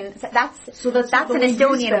Estonian. That's an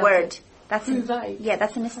Estonian word. That's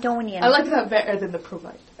that's an Estonian. I like that better than the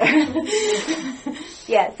provide.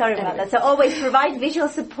 Yeah, sorry about that. So always provide visual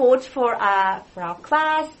support for our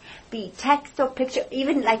class, be text or picture.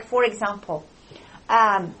 Even like, for example,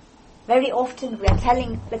 very often we're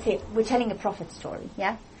telling a prophet story.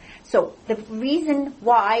 Yeah. So the reason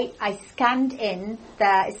why I scanned in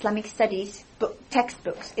the Islamic studies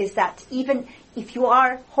textbooks is that even if you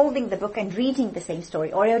are holding the book and reading the same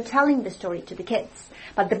story, or you're telling the story to the kids,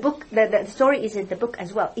 but the story is in the book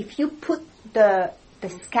as well. If you put the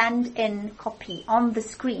scanned in copy on the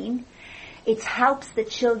screen, it helps the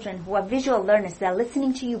children who are visual learners. They're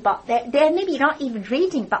listening to you, but they're maybe not even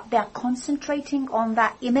reading, but they're concentrating on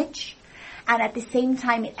that image. And at the same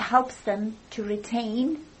time, it helps them to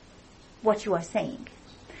retain what you are saying.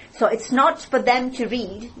 So it's not for them to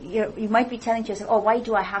read. You might be telling to yourself, "Oh, why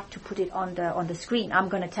do I have to put it on the screen? I'm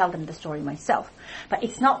going to tell them the story myself." But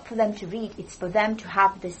it's not for them to read. It's for them to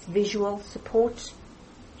have this visual support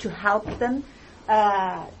to help them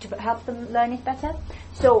learn it better.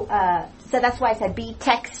 So that's why I said be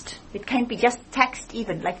text. It can't be just text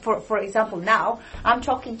even. Like for example, now I'm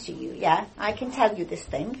talking to you. Yeah, I can tell you this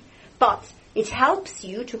thing, but it helps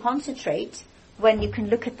you to concentrate when you can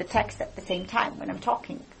look at the text at the same time when I'm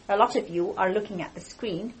talking. A lot of you are looking at the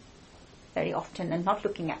screen very often and not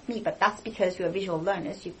looking at me, but that's because you are visual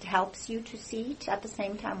learners. It helps you to see it at the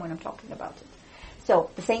same time when I'm talking about it. So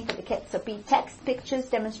the same for the kids. So be text, pictures,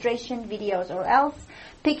 demonstration, videos, or else.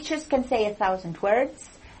 Pictures can say 1,000 words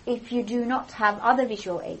if you do not have other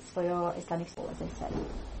visual aids for your Islamic school, as I said.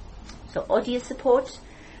 So audio support.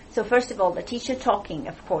 So first of all, the teacher talking,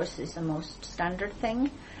 of course, is the most standard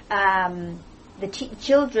thing. The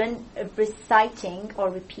children reciting or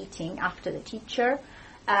repeating after the teacher.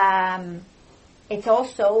 It's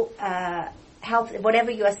also helps, whatever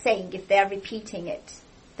you are saying, if they are repeating it,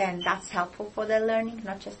 then that's helpful for their learning,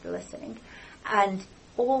 not just the listening. And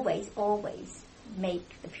always make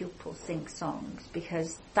the pupils sing songs,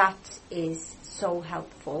 because that is so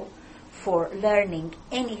helpful for learning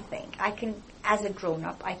anything. As a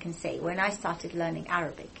grown-up, I can say, when I started learning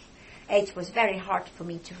Arabic, it was very hard for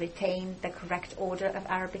me to retain the correct order of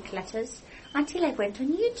Arabic letters until I went on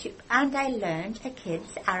YouTube and I learned a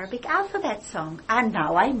kid's Arabic alphabet song, and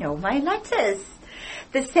now I know my letters.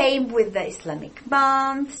 The same with the Islamic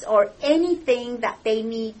months or anything that they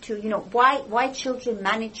need to, why children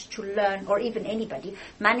manage to learn, or even anybody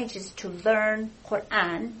manages to learn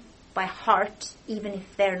Quran by heart, even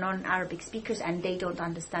if they're non-Arabic speakers and they don't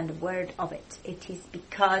understand a word of it. It is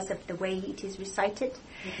because of the way it is recited.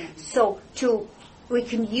 Mm-hmm. So we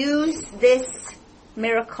can use this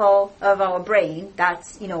miracle of our brain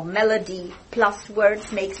that's, melody plus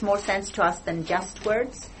words makes more sense to us than just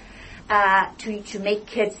words, to make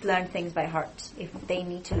kids learn things by heart if they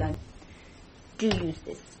need to learn. Do use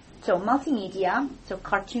this. So multimedia, so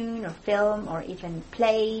cartoon or film or even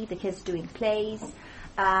play, the kids doing plays.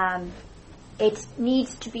 It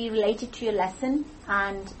needs to be related to your lesson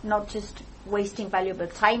and not just wasting valuable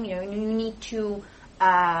time. You need to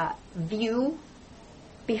view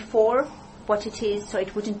before what it is, so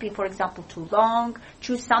it wouldn't be, for example, too long.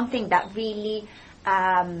 Choose something that really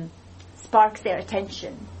sparks their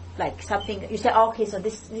attention. Like something you say, okay, so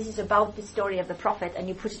this is about the story of the Prophet, and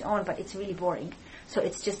you put it on, but it's really boring. So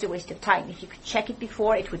it's just a waste of time. If you could check it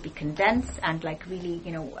before, it would be condensed and like really,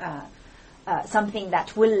 something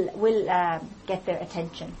that will get their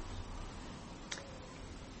attention.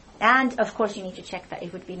 And of course, you need to check that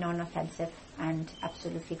it would be non-offensive and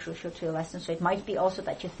absolutely crucial to your lesson. So it might be also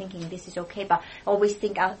that you're thinking this is okay, but always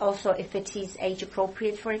think also if it is age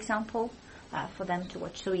appropriate, for example, for them to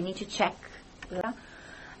watch. So we need to check.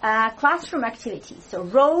 Classroom activities. So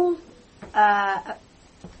role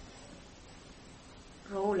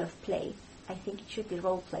of play. I think it should be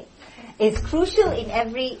role play. It's crucial in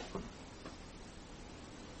every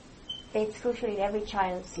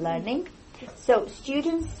child's learning. So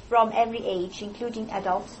students from every age, including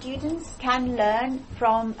adult students, can learn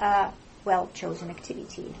from a well-chosen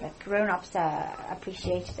activity. Like grown-ups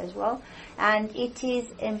appreciate it as well. And it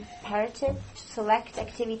is imperative to select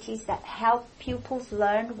activities that help pupils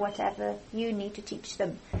learn whatever you need to teach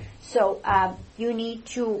them. So you need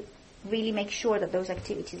to really make sure that those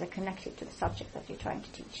activities are connected to the subject that you're trying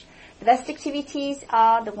to teach. The best activities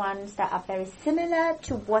are the ones that are very similar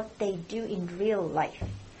to what they do in real life,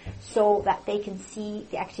 so that they can see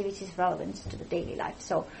the activities relevant to the daily life.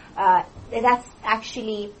 So that's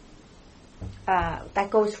actually, that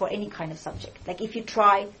goes for any kind of subject. Like if you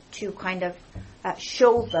try to kind of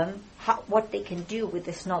show them what they can do with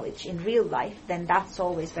this knowledge in real life, then that's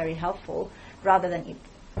always very helpful, rather than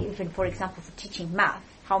even, for example, for teaching math.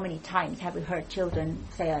 How many times have we heard children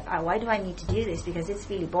say, like, why do I need to do this? Because it's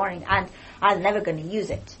really boring and I'm never going to use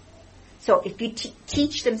it. So if you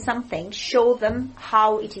teach them something, show them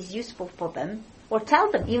how it is useful for them, or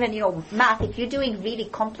tell them, even, math, if you're doing really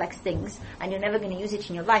complex things and you're never going to use it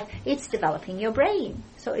in your life, it's developing your brain.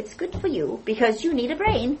 So it's good for you because you need a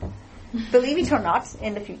brain, believe it or not,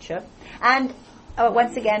 in the future. And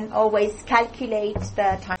once again, always calculate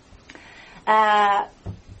the time.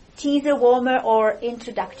 Teaser, warmer, or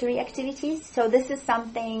introductory activities. So this is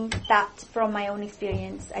something that, from my own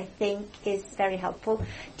experience, I think is very helpful.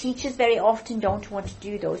 Teachers very often don't want to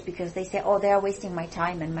do those because they say, they are wasting my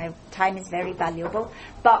time and my time is very valuable.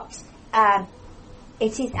 But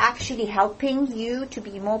it is actually helping you to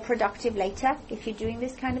be more productive later if you're doing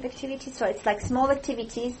this kind of activity. So it's like small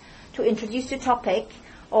activities to introduce the topic,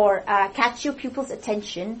 or catch your pupils'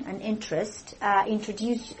 attention and interest,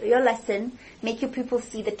 introduce your lesson, make your pupils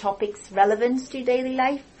see the topic's relevance to daily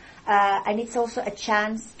life, and it's also a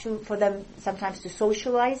chance for them sometimes to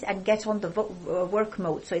socialize and get on the work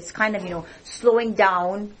mode. So it's kind of, slowing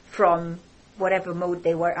down from whatever mode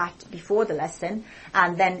they were at before the lesson,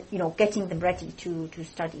 and then, getting them ready to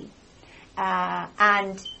study.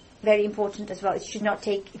 And very important as well, it should not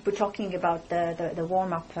take, if we're talking about the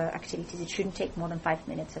warm-up activities, it shouldn't take more than 5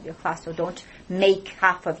 minutes of your class, so don't make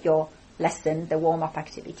half of your lesson the warm-up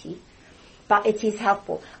activity. But it is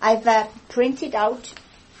helpful. I've printed out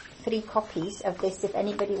 3 copies of this if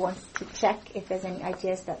anybody wants to check if there's any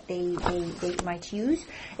ideas that they might use.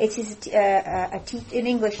 It is an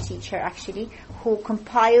English teacher, actually, who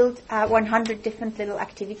compiled 100 different little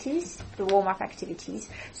activities, the warm-up activities.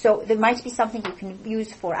 So there might be something you can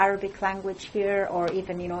use for Arabic language here, or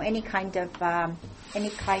even, any kind of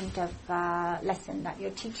lesson that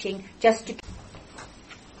you're teaching, just to.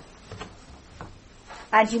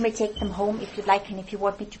 And you may take them home if you'd like, and if you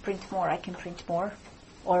want me to print more, I can print more.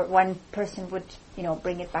 Or one person would,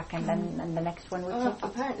 bring it back, and then the next one would take it.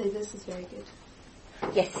 Apparently this is very good.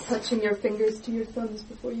 Yes. Touching your fingers to your thumbs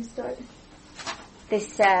before you start.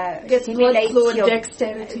 This gets stimulates blood flow your and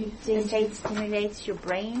dexterity. Stimulates your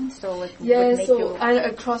brain, so it would make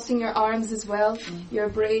and crossing your arms as well, your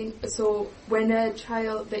brain. So when a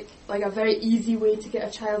child, like a very easy way to get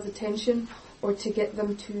a child's attention, or to get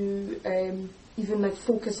them to even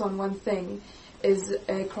focus on one thing, is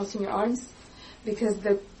crossing your arms. Because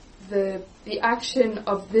the action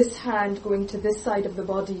of this hand going to this side of the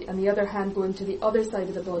body and the other hand going to the other side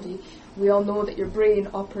of the body, we all know that your brain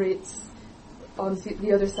operates on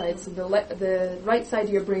the other side. So the right side of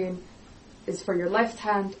your brain is for your left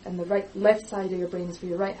hand and the left side of your brain is for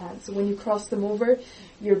your right hand. So when you cross them over,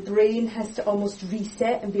 your brain has to almost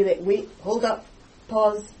reset and be like, wait, hold up,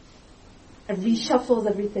 pause, and reshuffles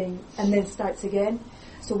everything and then starts again.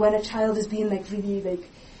 So when a child is being like really like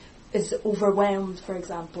is overwhelmed, for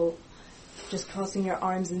example, just crossing your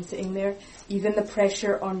arms and sitting there, even the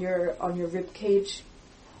pressure on your rib cage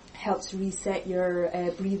helps reset your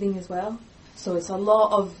breathing as well. So it's a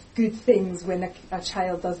lot of good things when a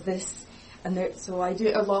child does this. And so I do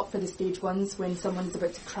it a lot for the stage ones when someone's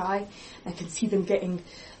about to cry. I can see them getting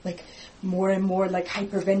like more and more like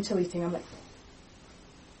hyperventilating. I'm like,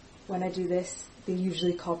 when I do this, they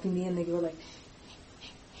usually copy me and they go like,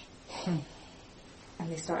 and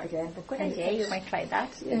they start again. Good idea. You might try that.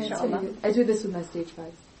 Yeah, I do this with my stage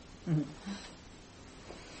 5. Mm-hmm.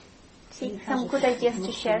 See, some good ideas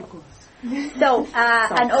to share. So,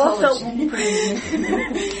 and also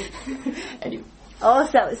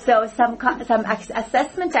some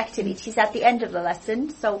assessment activities at the end of the lesson.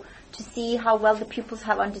 So to see how well the pupils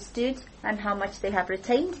have understood and how much they have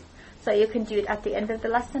retained. So you can do it at the end of the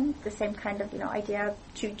lesson. The same kind of idea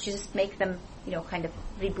to just make them kind of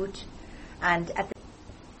reboot and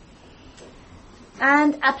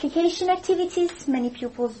And application activities. Many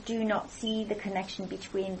pupils do not see the connection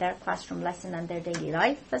between their classroom lesson and their daily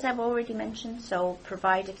life, as I've already mentioned. So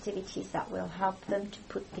provide activities that will help them to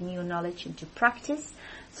put the new knowledge into practice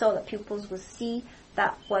so that pupils will see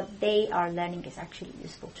that what they are learning is actually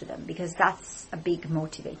useful to them, because that's a big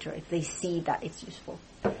motivator if they see that it's useful.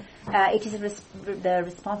 It is the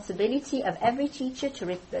responsibility of every teacher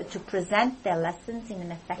to present their lessons in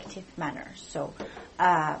an effective manner. So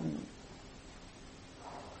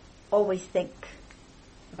always think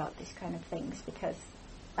about these kind of things, because,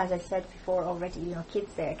 as I said before already,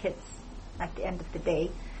 kids, they're kids at the end of the day.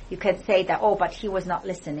 You can say that, but he was not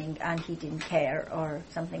listening and he didn't care or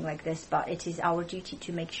something like this, but it is our duty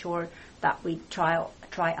to make sure that we try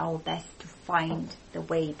our best to find the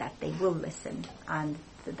way that they will listen and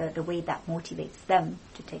the way that motivates them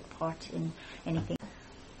to take part in anything.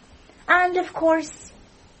 And of course,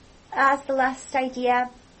 as the last idea,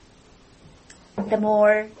 the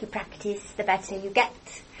more you practice, the better you get.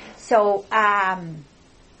 So I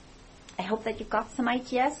hope that you got some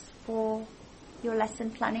ideas for your lesson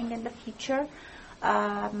planning in the future.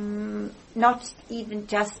 Not even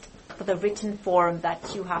just for the written form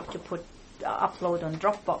that you have to upload on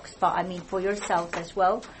Dropbox, but I mean for yourself as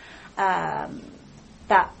well.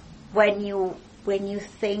 That when you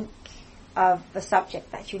think of a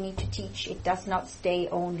subject that you need to teach, it does not stay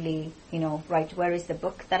only, right, where is the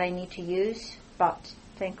book that I need to use? But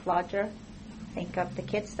think larger. Think of the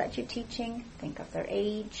kids that you're teaching. Think of their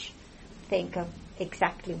age. Think of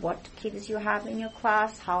exactly what kids you have in your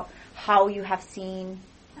class, how you have seen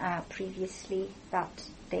previously that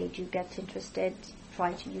they do get interested.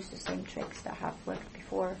 Try to use the same tricks that have worked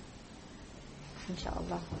before.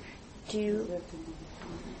 Inshallah. Do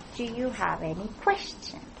you have any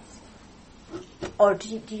questions? Or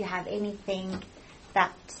do you have anything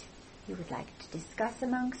that you would like to discuss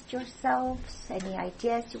amongst yourselves? Any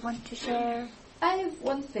ideas you want to share? I have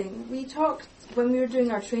one thing. We talked, when we were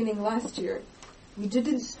doing our training last year, we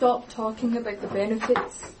didn't stop talking about the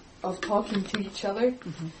benefits of talking to each other.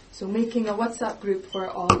 Mm-hmm. So making a WhatsApp group for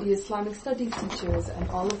all the Islamic studies teachers and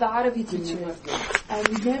all of the Arabic teachers. And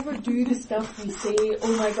we never do the stuff we say,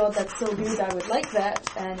 oh my God, that's so good, I would like that,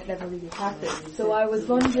 and it never really happens. So I was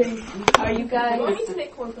wondering, are you guys...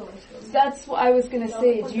 That's what I was going to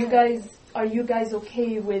say. Are you guys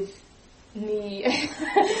okay with me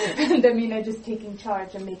and Amina just taking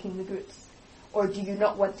charge and making the groups? Or do you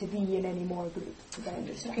not want to be in any more groups? I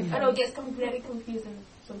understand. I know it gets very confusing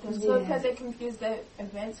sometimes. So because I confuse the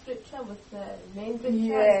events group chat with the main group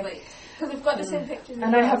chat. Because we've got the same pictures.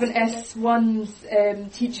 And I have an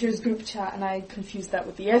S1 teachers group chat, and I confuse that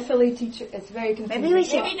with the FLA teacher. It's very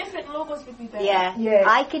confusing. Maybe different logos would be better. Yeah.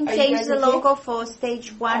 I can change the logo for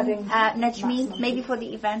stage 1. Najmeen, maybe for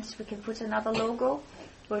the events we can put another logo.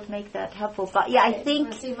 Would make that helpful, but I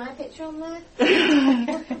think. See my picture on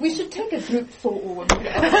there. We should take a group photo.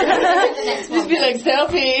 Just be like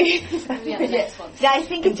selfie. I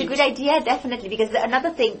think it's a good idea, definitely, because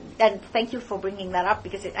another thing, and thank you for bringing that up,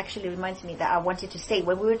 because it actually reminds me that I wanted to say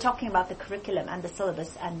when we were talking about the curriculum and the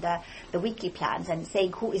syllabus and the weekly plans and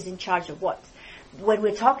saying who is in charge of what. When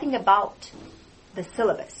we're talking about the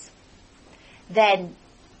syllabus, then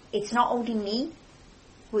it's not only me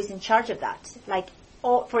who is in charge of that.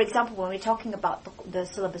 Or, for example, when we're talking about the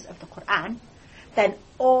syllabus of the Quran, then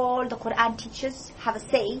all the Quran teachers have a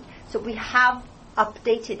say. So we have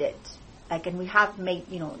updated it, and we have made,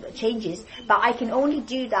 the changes. But I can only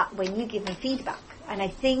do that when you give me feedback. And I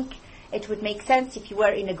think it would make sense if you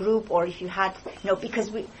were in a group or if you had,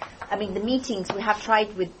 because the meetings, we have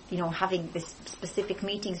tried with, having this specific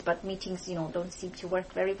meetings, but meetings, don't seem to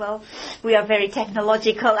work very well. We are very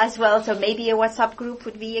technological as well, so maybe a WhatsApp group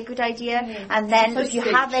would be a good idea. And then if you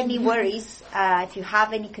have any worries, if you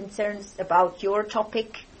have any concerns about your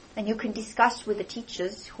topic, then you can discuss with the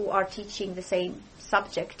teachers who are teaching the same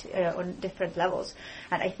subject on different levels.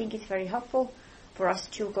 And I think it's very helpful for us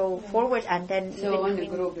to go forward, and then so one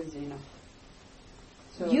group is enough.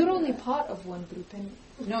 So you're only part of one group, and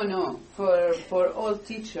no, for all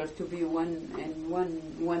teachers to be one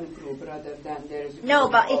group rather than there's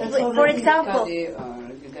but if, for example,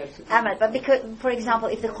 Ahmed, but because, for example,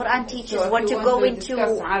 if the Quran teachers want to go into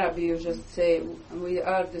discuss Arabic, you just say we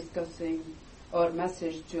are discussing or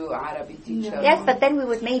message to Arabic teacher. Yes, but then we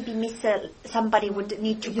would maybe miss somebody would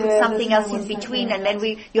need to put something else in between, and then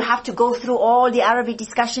you have to go through all the Arabic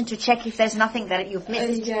discussion to check if there's nothing that you've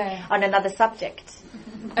missed on another subject.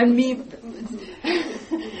 And me,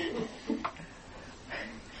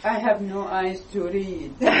 I have no eyes to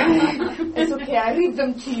read. It's okay, I read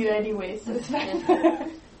them to you anyway, so it's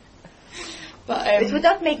fine. But, it would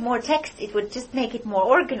not make more text, it would just make it more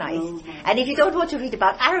organized. And if you don't want to read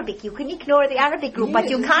about Arabic, you can ignore the Arabic group,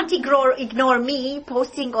 but you can't ignore me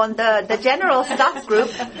posting on the general stuff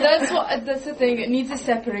group. That's the thing, it needs a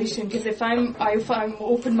separation, because if I'm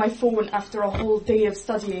open my phone after a whole day of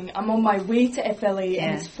studying, I'm on my way to FLA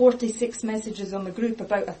and it's 46 messages on the group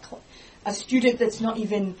about a student that's not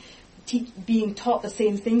even being taught the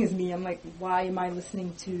same thing as me. I'm like, why am I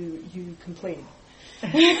listening to you complain?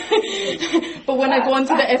 But when I go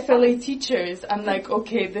onto the FLA teachers, I'm like,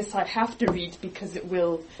 okay, this I have to read because it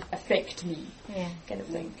will affect me, kind of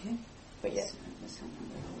thing. Okay. But yeah.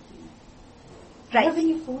 Right. Have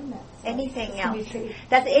any formats? Anything else?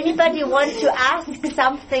 Does anybody want to ask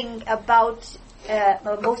something about?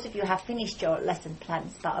 Well, most of you have finished your lesson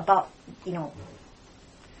plans, but about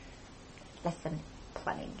lesson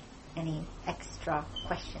planning. Any extra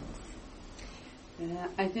questions?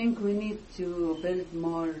 I think we need to build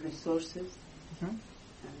more resources. Mm-hmm.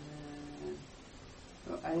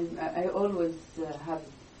 I always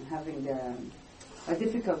having a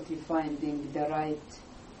difficulty finding the right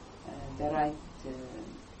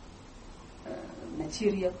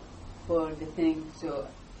material for the thing. So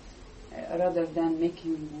rather than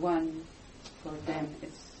making one for them,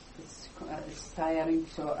 it's tiring.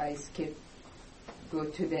 So I skip. Go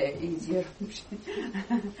to the easier option.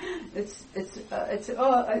 It's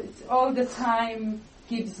all the time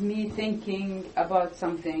keeps me thinking about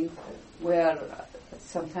something where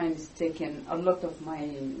sometimes taking a lot of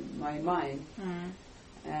my mind.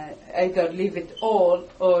 Either leave it all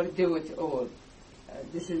or do it all.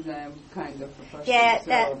 This is kind of a person.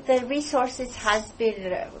 Yeah, the resources has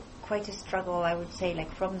been quite a struggle, I would say,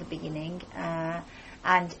 like from the beginning.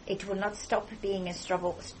 And it will not stop being a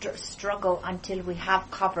struggle until we have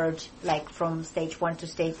covered, like from stage 1 to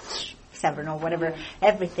stage 7 or whatever,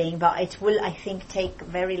 everything. But it will, I think, take a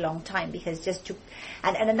very long time because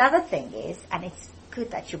and another thing is, and it's good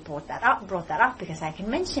that you brought that up because I can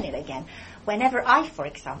mention it again. Whenever I, for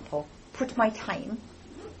example, put my time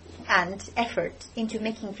and effort into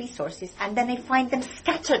making resources and then I find them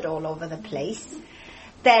scattered all over the place,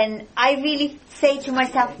 then I really say to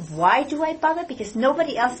myself, why do I bother? Because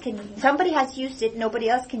somebody has used it, nobody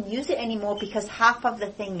else can use it anymore because half of the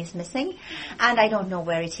thing is missing and I don't know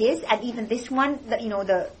where it is. And even this one,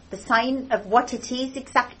 the sign of what it is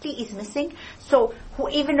exactly is missing. So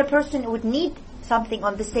even a person who would need something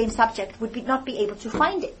on the same subject would not be able to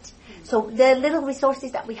find it. So the little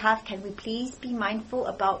resources that we have, can we please be mindful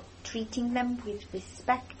about treating them with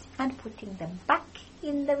respect and putting them back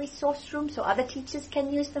in the resource room so other teachers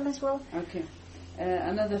can use them as well? Okay.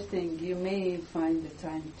 Another thing, you may find the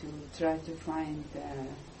time to try to find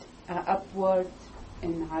upward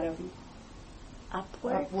in Arabic.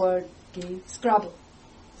 Upward game. Scrabble.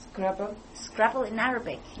 Scrabble in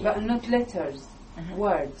Arabic. But not letters,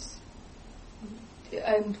 words.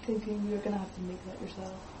 I'm thinking you're going to have to make that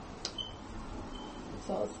yourself.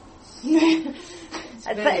 So it's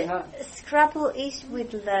very hard. Scrabble is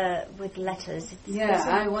with letters.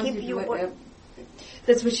 I want to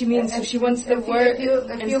that's what she means. So she wants the word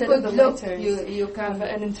instead of the letters. You can have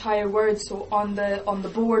an entire word. So on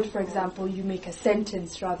the board, for example, you make a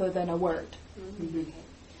sentence rather than a word. Mm-hmm.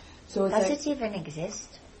 So does it even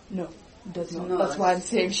exist? No, it does not. No, that's why I'm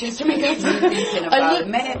saying she has to make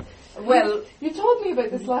it. Well, you told me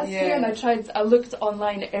about this last year, and I looked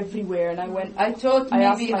online everywhere, and I went. I thought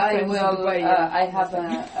maybe I will. I have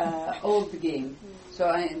an old game, so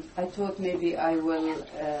I thought maybe I will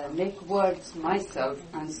make words myself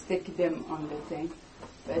and stick them on the thing.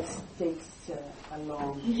 but it takes a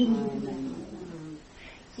long time. And,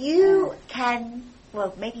 You can,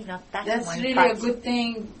 well, maybe not that that's one, really but a good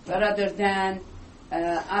thing, rather than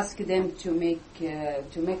ask them to make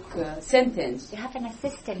sentence. you have an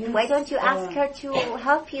assistant. Yes. Why don't you ask her to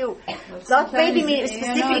help you? Not Sometimes, maybe you know,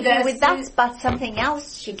 specifically the with that, but something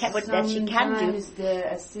else she can, that she can do. Sometimes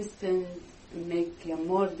the assistant make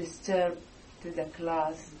more disturb to the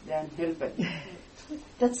class than helping.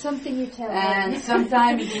 That's something you tell And them.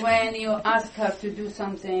 sometimes when you ask her to do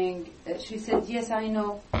something, she said, "Yes, I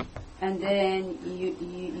know," and then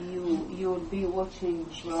you'll be watching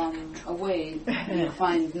from away. You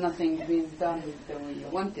find nothing being done the way you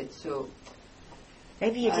want it. So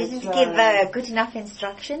Maybe you I didn't try. give good enough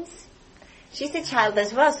instructions. She's a child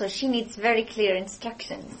as well, so she needs very clear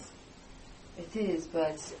instructions. it is,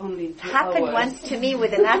 but it's only 2 Happened hours. once to me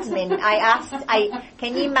with an admin. I asked,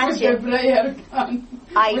 can you With the imagine? player gun.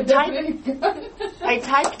 I With the typed- player gun. I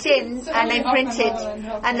typed in So and I half an printed hour and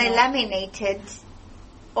half and an I hour. laminated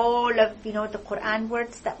all of, the Quran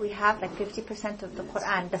words that we have, like 50% of the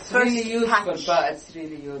Quran. The It's first really useful, patch. but it's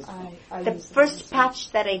really useful. The first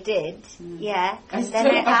patch that I did, yeah, and then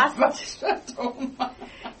I asked,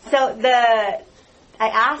 so I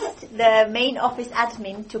asked the main office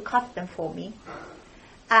admin to cut them for me,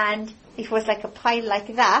 and it was like a pile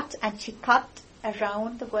like that, and she cut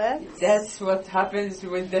around the words. That's what happens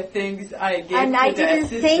with the things I give And to I the didn't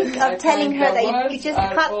assistant. think I of telling find her the that you words just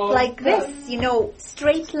are cut all like cut. this,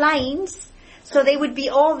 straight lines, so they would be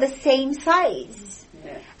all the same size.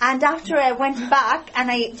 Yeah. And after I went back and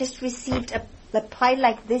I just received a pile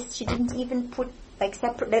like this, she didn't even put like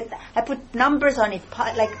separate. I put numbers on it,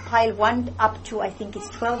 like pile 1 up to I think it's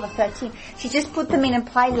 12 or 13. She just put them in a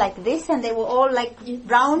pile like this, and they were all like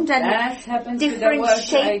round and That happens to the different words I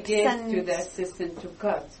shapes gave and to the assistant to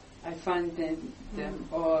cut. I find them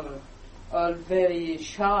all very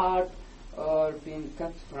sharp or being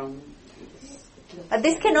cut from.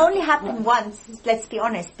 This can only happen once, let's be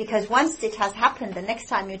honest, because once it has happened, the next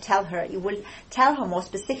time you tell her, you will tell her more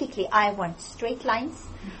specifically, I want straight lines,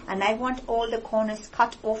 and I want all the corners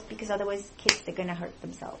cut off, because otherwise kids, they're going to hurt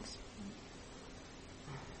themselves.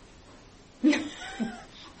 I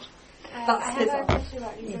have a question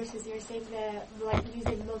about resources. You were saying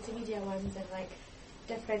using multimedia ones, and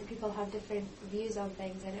different people have different views on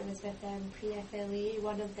things, and it was with pre-FLA,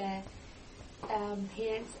 one of the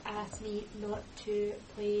parents asked me not to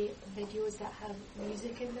play videos that have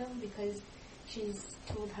music in them because she's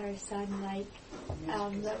told her son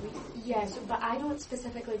but I don't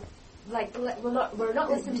specifically we're not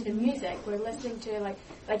listening to the music, we're listening to like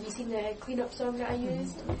you seen the clean up song that I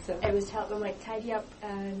used. It was to help them tidy up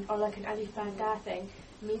or an Alif Banda thing.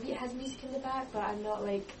 Maybe it has music in the back, but I'm not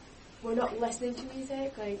we're not listening to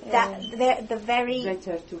music. The very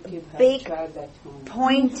Better to keep her big child at home.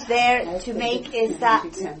 point there to make is that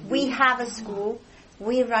we have a school,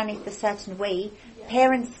 we run it a certain way.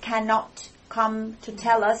 Parents cannot come to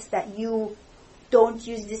tell us that you don't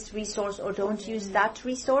use this resource or don't use that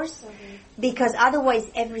resource, because otherwise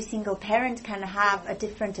every single parent can have a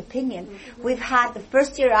different opinion. We've had, the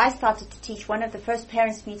first year I started to teach, one of the first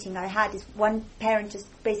parents meeting I had is one parent just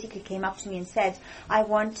basically came up to me and said, I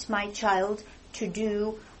want my child to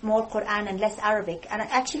do more Quran and less Arabic. And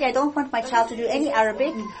actually I don't want my child to do any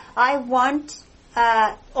Arabic. I want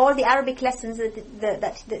all the Arabic lessons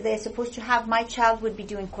that they're supposed to have, my child would be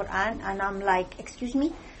doing Quran. And I'm like, excuse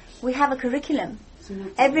me? We have a curriculum.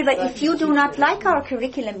 Everybody, if you do not like our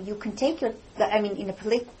curriculum, you can take in a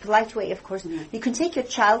polite way, of course, you can take your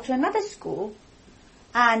child to another school.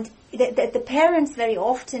 And the parents very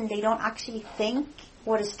often, they don't actually think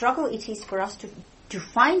what a struggle it is for us to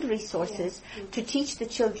find resources to teach the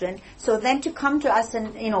children. So then to come to us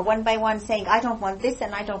and, one by one saying, I don't want this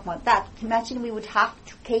and I don't want that. Imagine we would have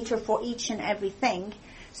to cater for each and everything.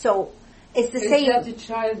 So it's the same. Is that a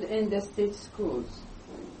child in the state schools?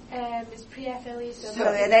 It's pre-FLA, so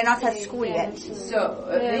they're not at school yet. So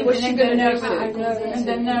even in the nursery. In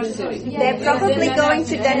the nursery. They're probably going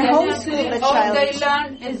to then homeschool the child. All they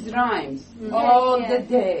learn is rhymes all the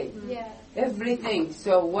day. Yeah. Everything.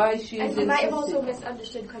 So why she is And he might have also insisting?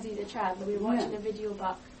 misunderstood because he's a child. We were watching a video,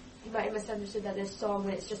 but he might have misunderstood that this song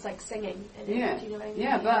when it's just singing. And do you know what I mean?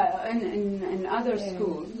 Yeah, but in other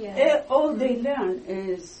schools, Yeah. all they learn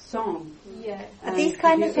is song. Yeah. These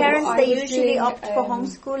kind of parents, are they you usually doing, opt for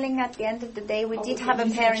homeschooling at the end of the day. We did have a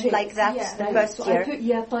parent like that the first So I year. put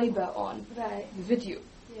Ya Taiba on Right. the video.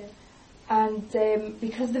 Yeah. And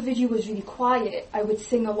because the video was really quiet, I would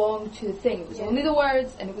sing along to the thing. It was only the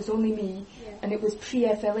words, and it was only me, and it was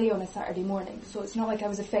pre-FLA on a Saturday morning. So it's not like I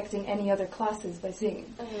was affecting any other classes by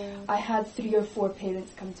singing. I had 3 or 4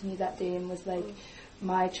 parents come to me that day and was like,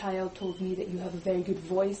 my child told me that you have a very good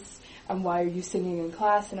voice, and why are you singing in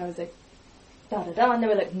class? And I was like, da da da, and they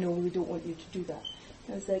were like, no, we don't want you to do that.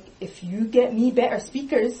 I was like, if you get me better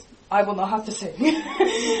speakers, I will not have to sing.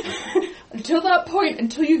 Until that point,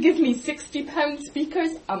 until you give me £60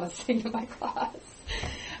 speakers, I'm going to sing in my class.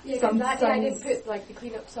 Yeah, because that day I didn't put like the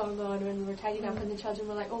clean up song on when we were tidying up, and the children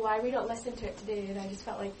were like, "Oh, why are we not listening to it today?" And I just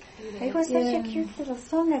felt like, it was such a cute little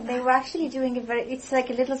song, and they were actually doing it's like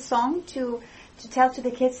a little song to tell to the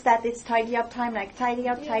kids that it's tidy up time, like tidy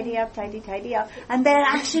up, tidy up, tidy up, and then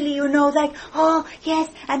actually, like, oh yes,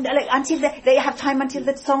 and like until they have time until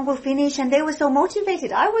the song will finish, and they were so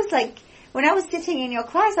motivated. I was like, when I was sitting in your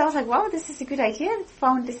class, I was like, wow, this is a good idea. I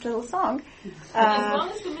found this little song. As long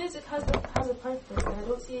as the music has a purpose, I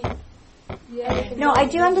don't see. No, I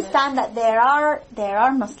do understand that there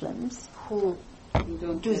are Muslims who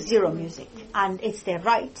do zero music, and it's their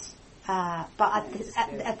right. But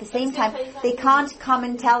at the same time, they can't come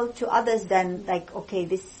and tell to others then, like, okay,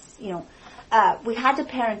 this, we had a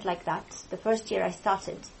parent like that the first year I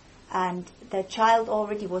started, and the child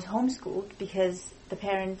already was homeschooled because the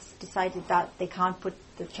parents decided that they can't put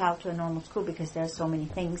the child to a normal school because there are so many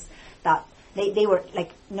things that they were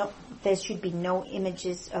like, no, there should be no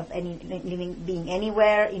images of any living being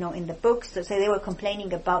anywhere, in the books. So they were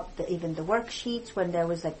complaining about even the worksheets when there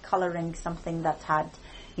was like coloring something that had,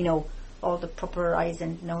 all the proper eyes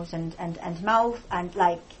and nose and mouth. And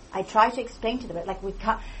like, I try to explain to them, like,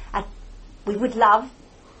 we would love,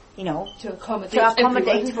 to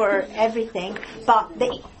accommodate for everything, but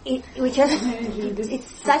it's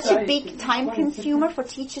such a big time consumer for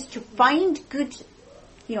teachers to find good,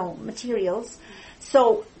 materials.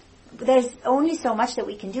 So there's only so much that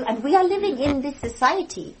we can do, and we are living in this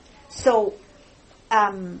society. So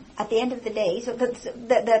at the end of the day, so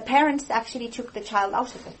the parents actually took the child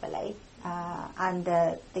out of FLA. And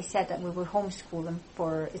they said that we will homeschool them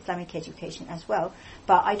for Islamic education as well.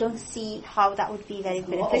 But I don't see how that would be very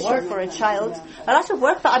beneficial for a child. A lot of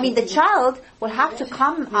work, but the child will have to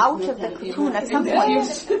come out of the cocoon at some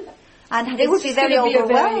point. And they would be very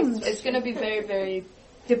overwhelmed. It's going to be very, very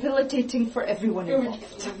debilitating for everyone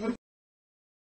involved.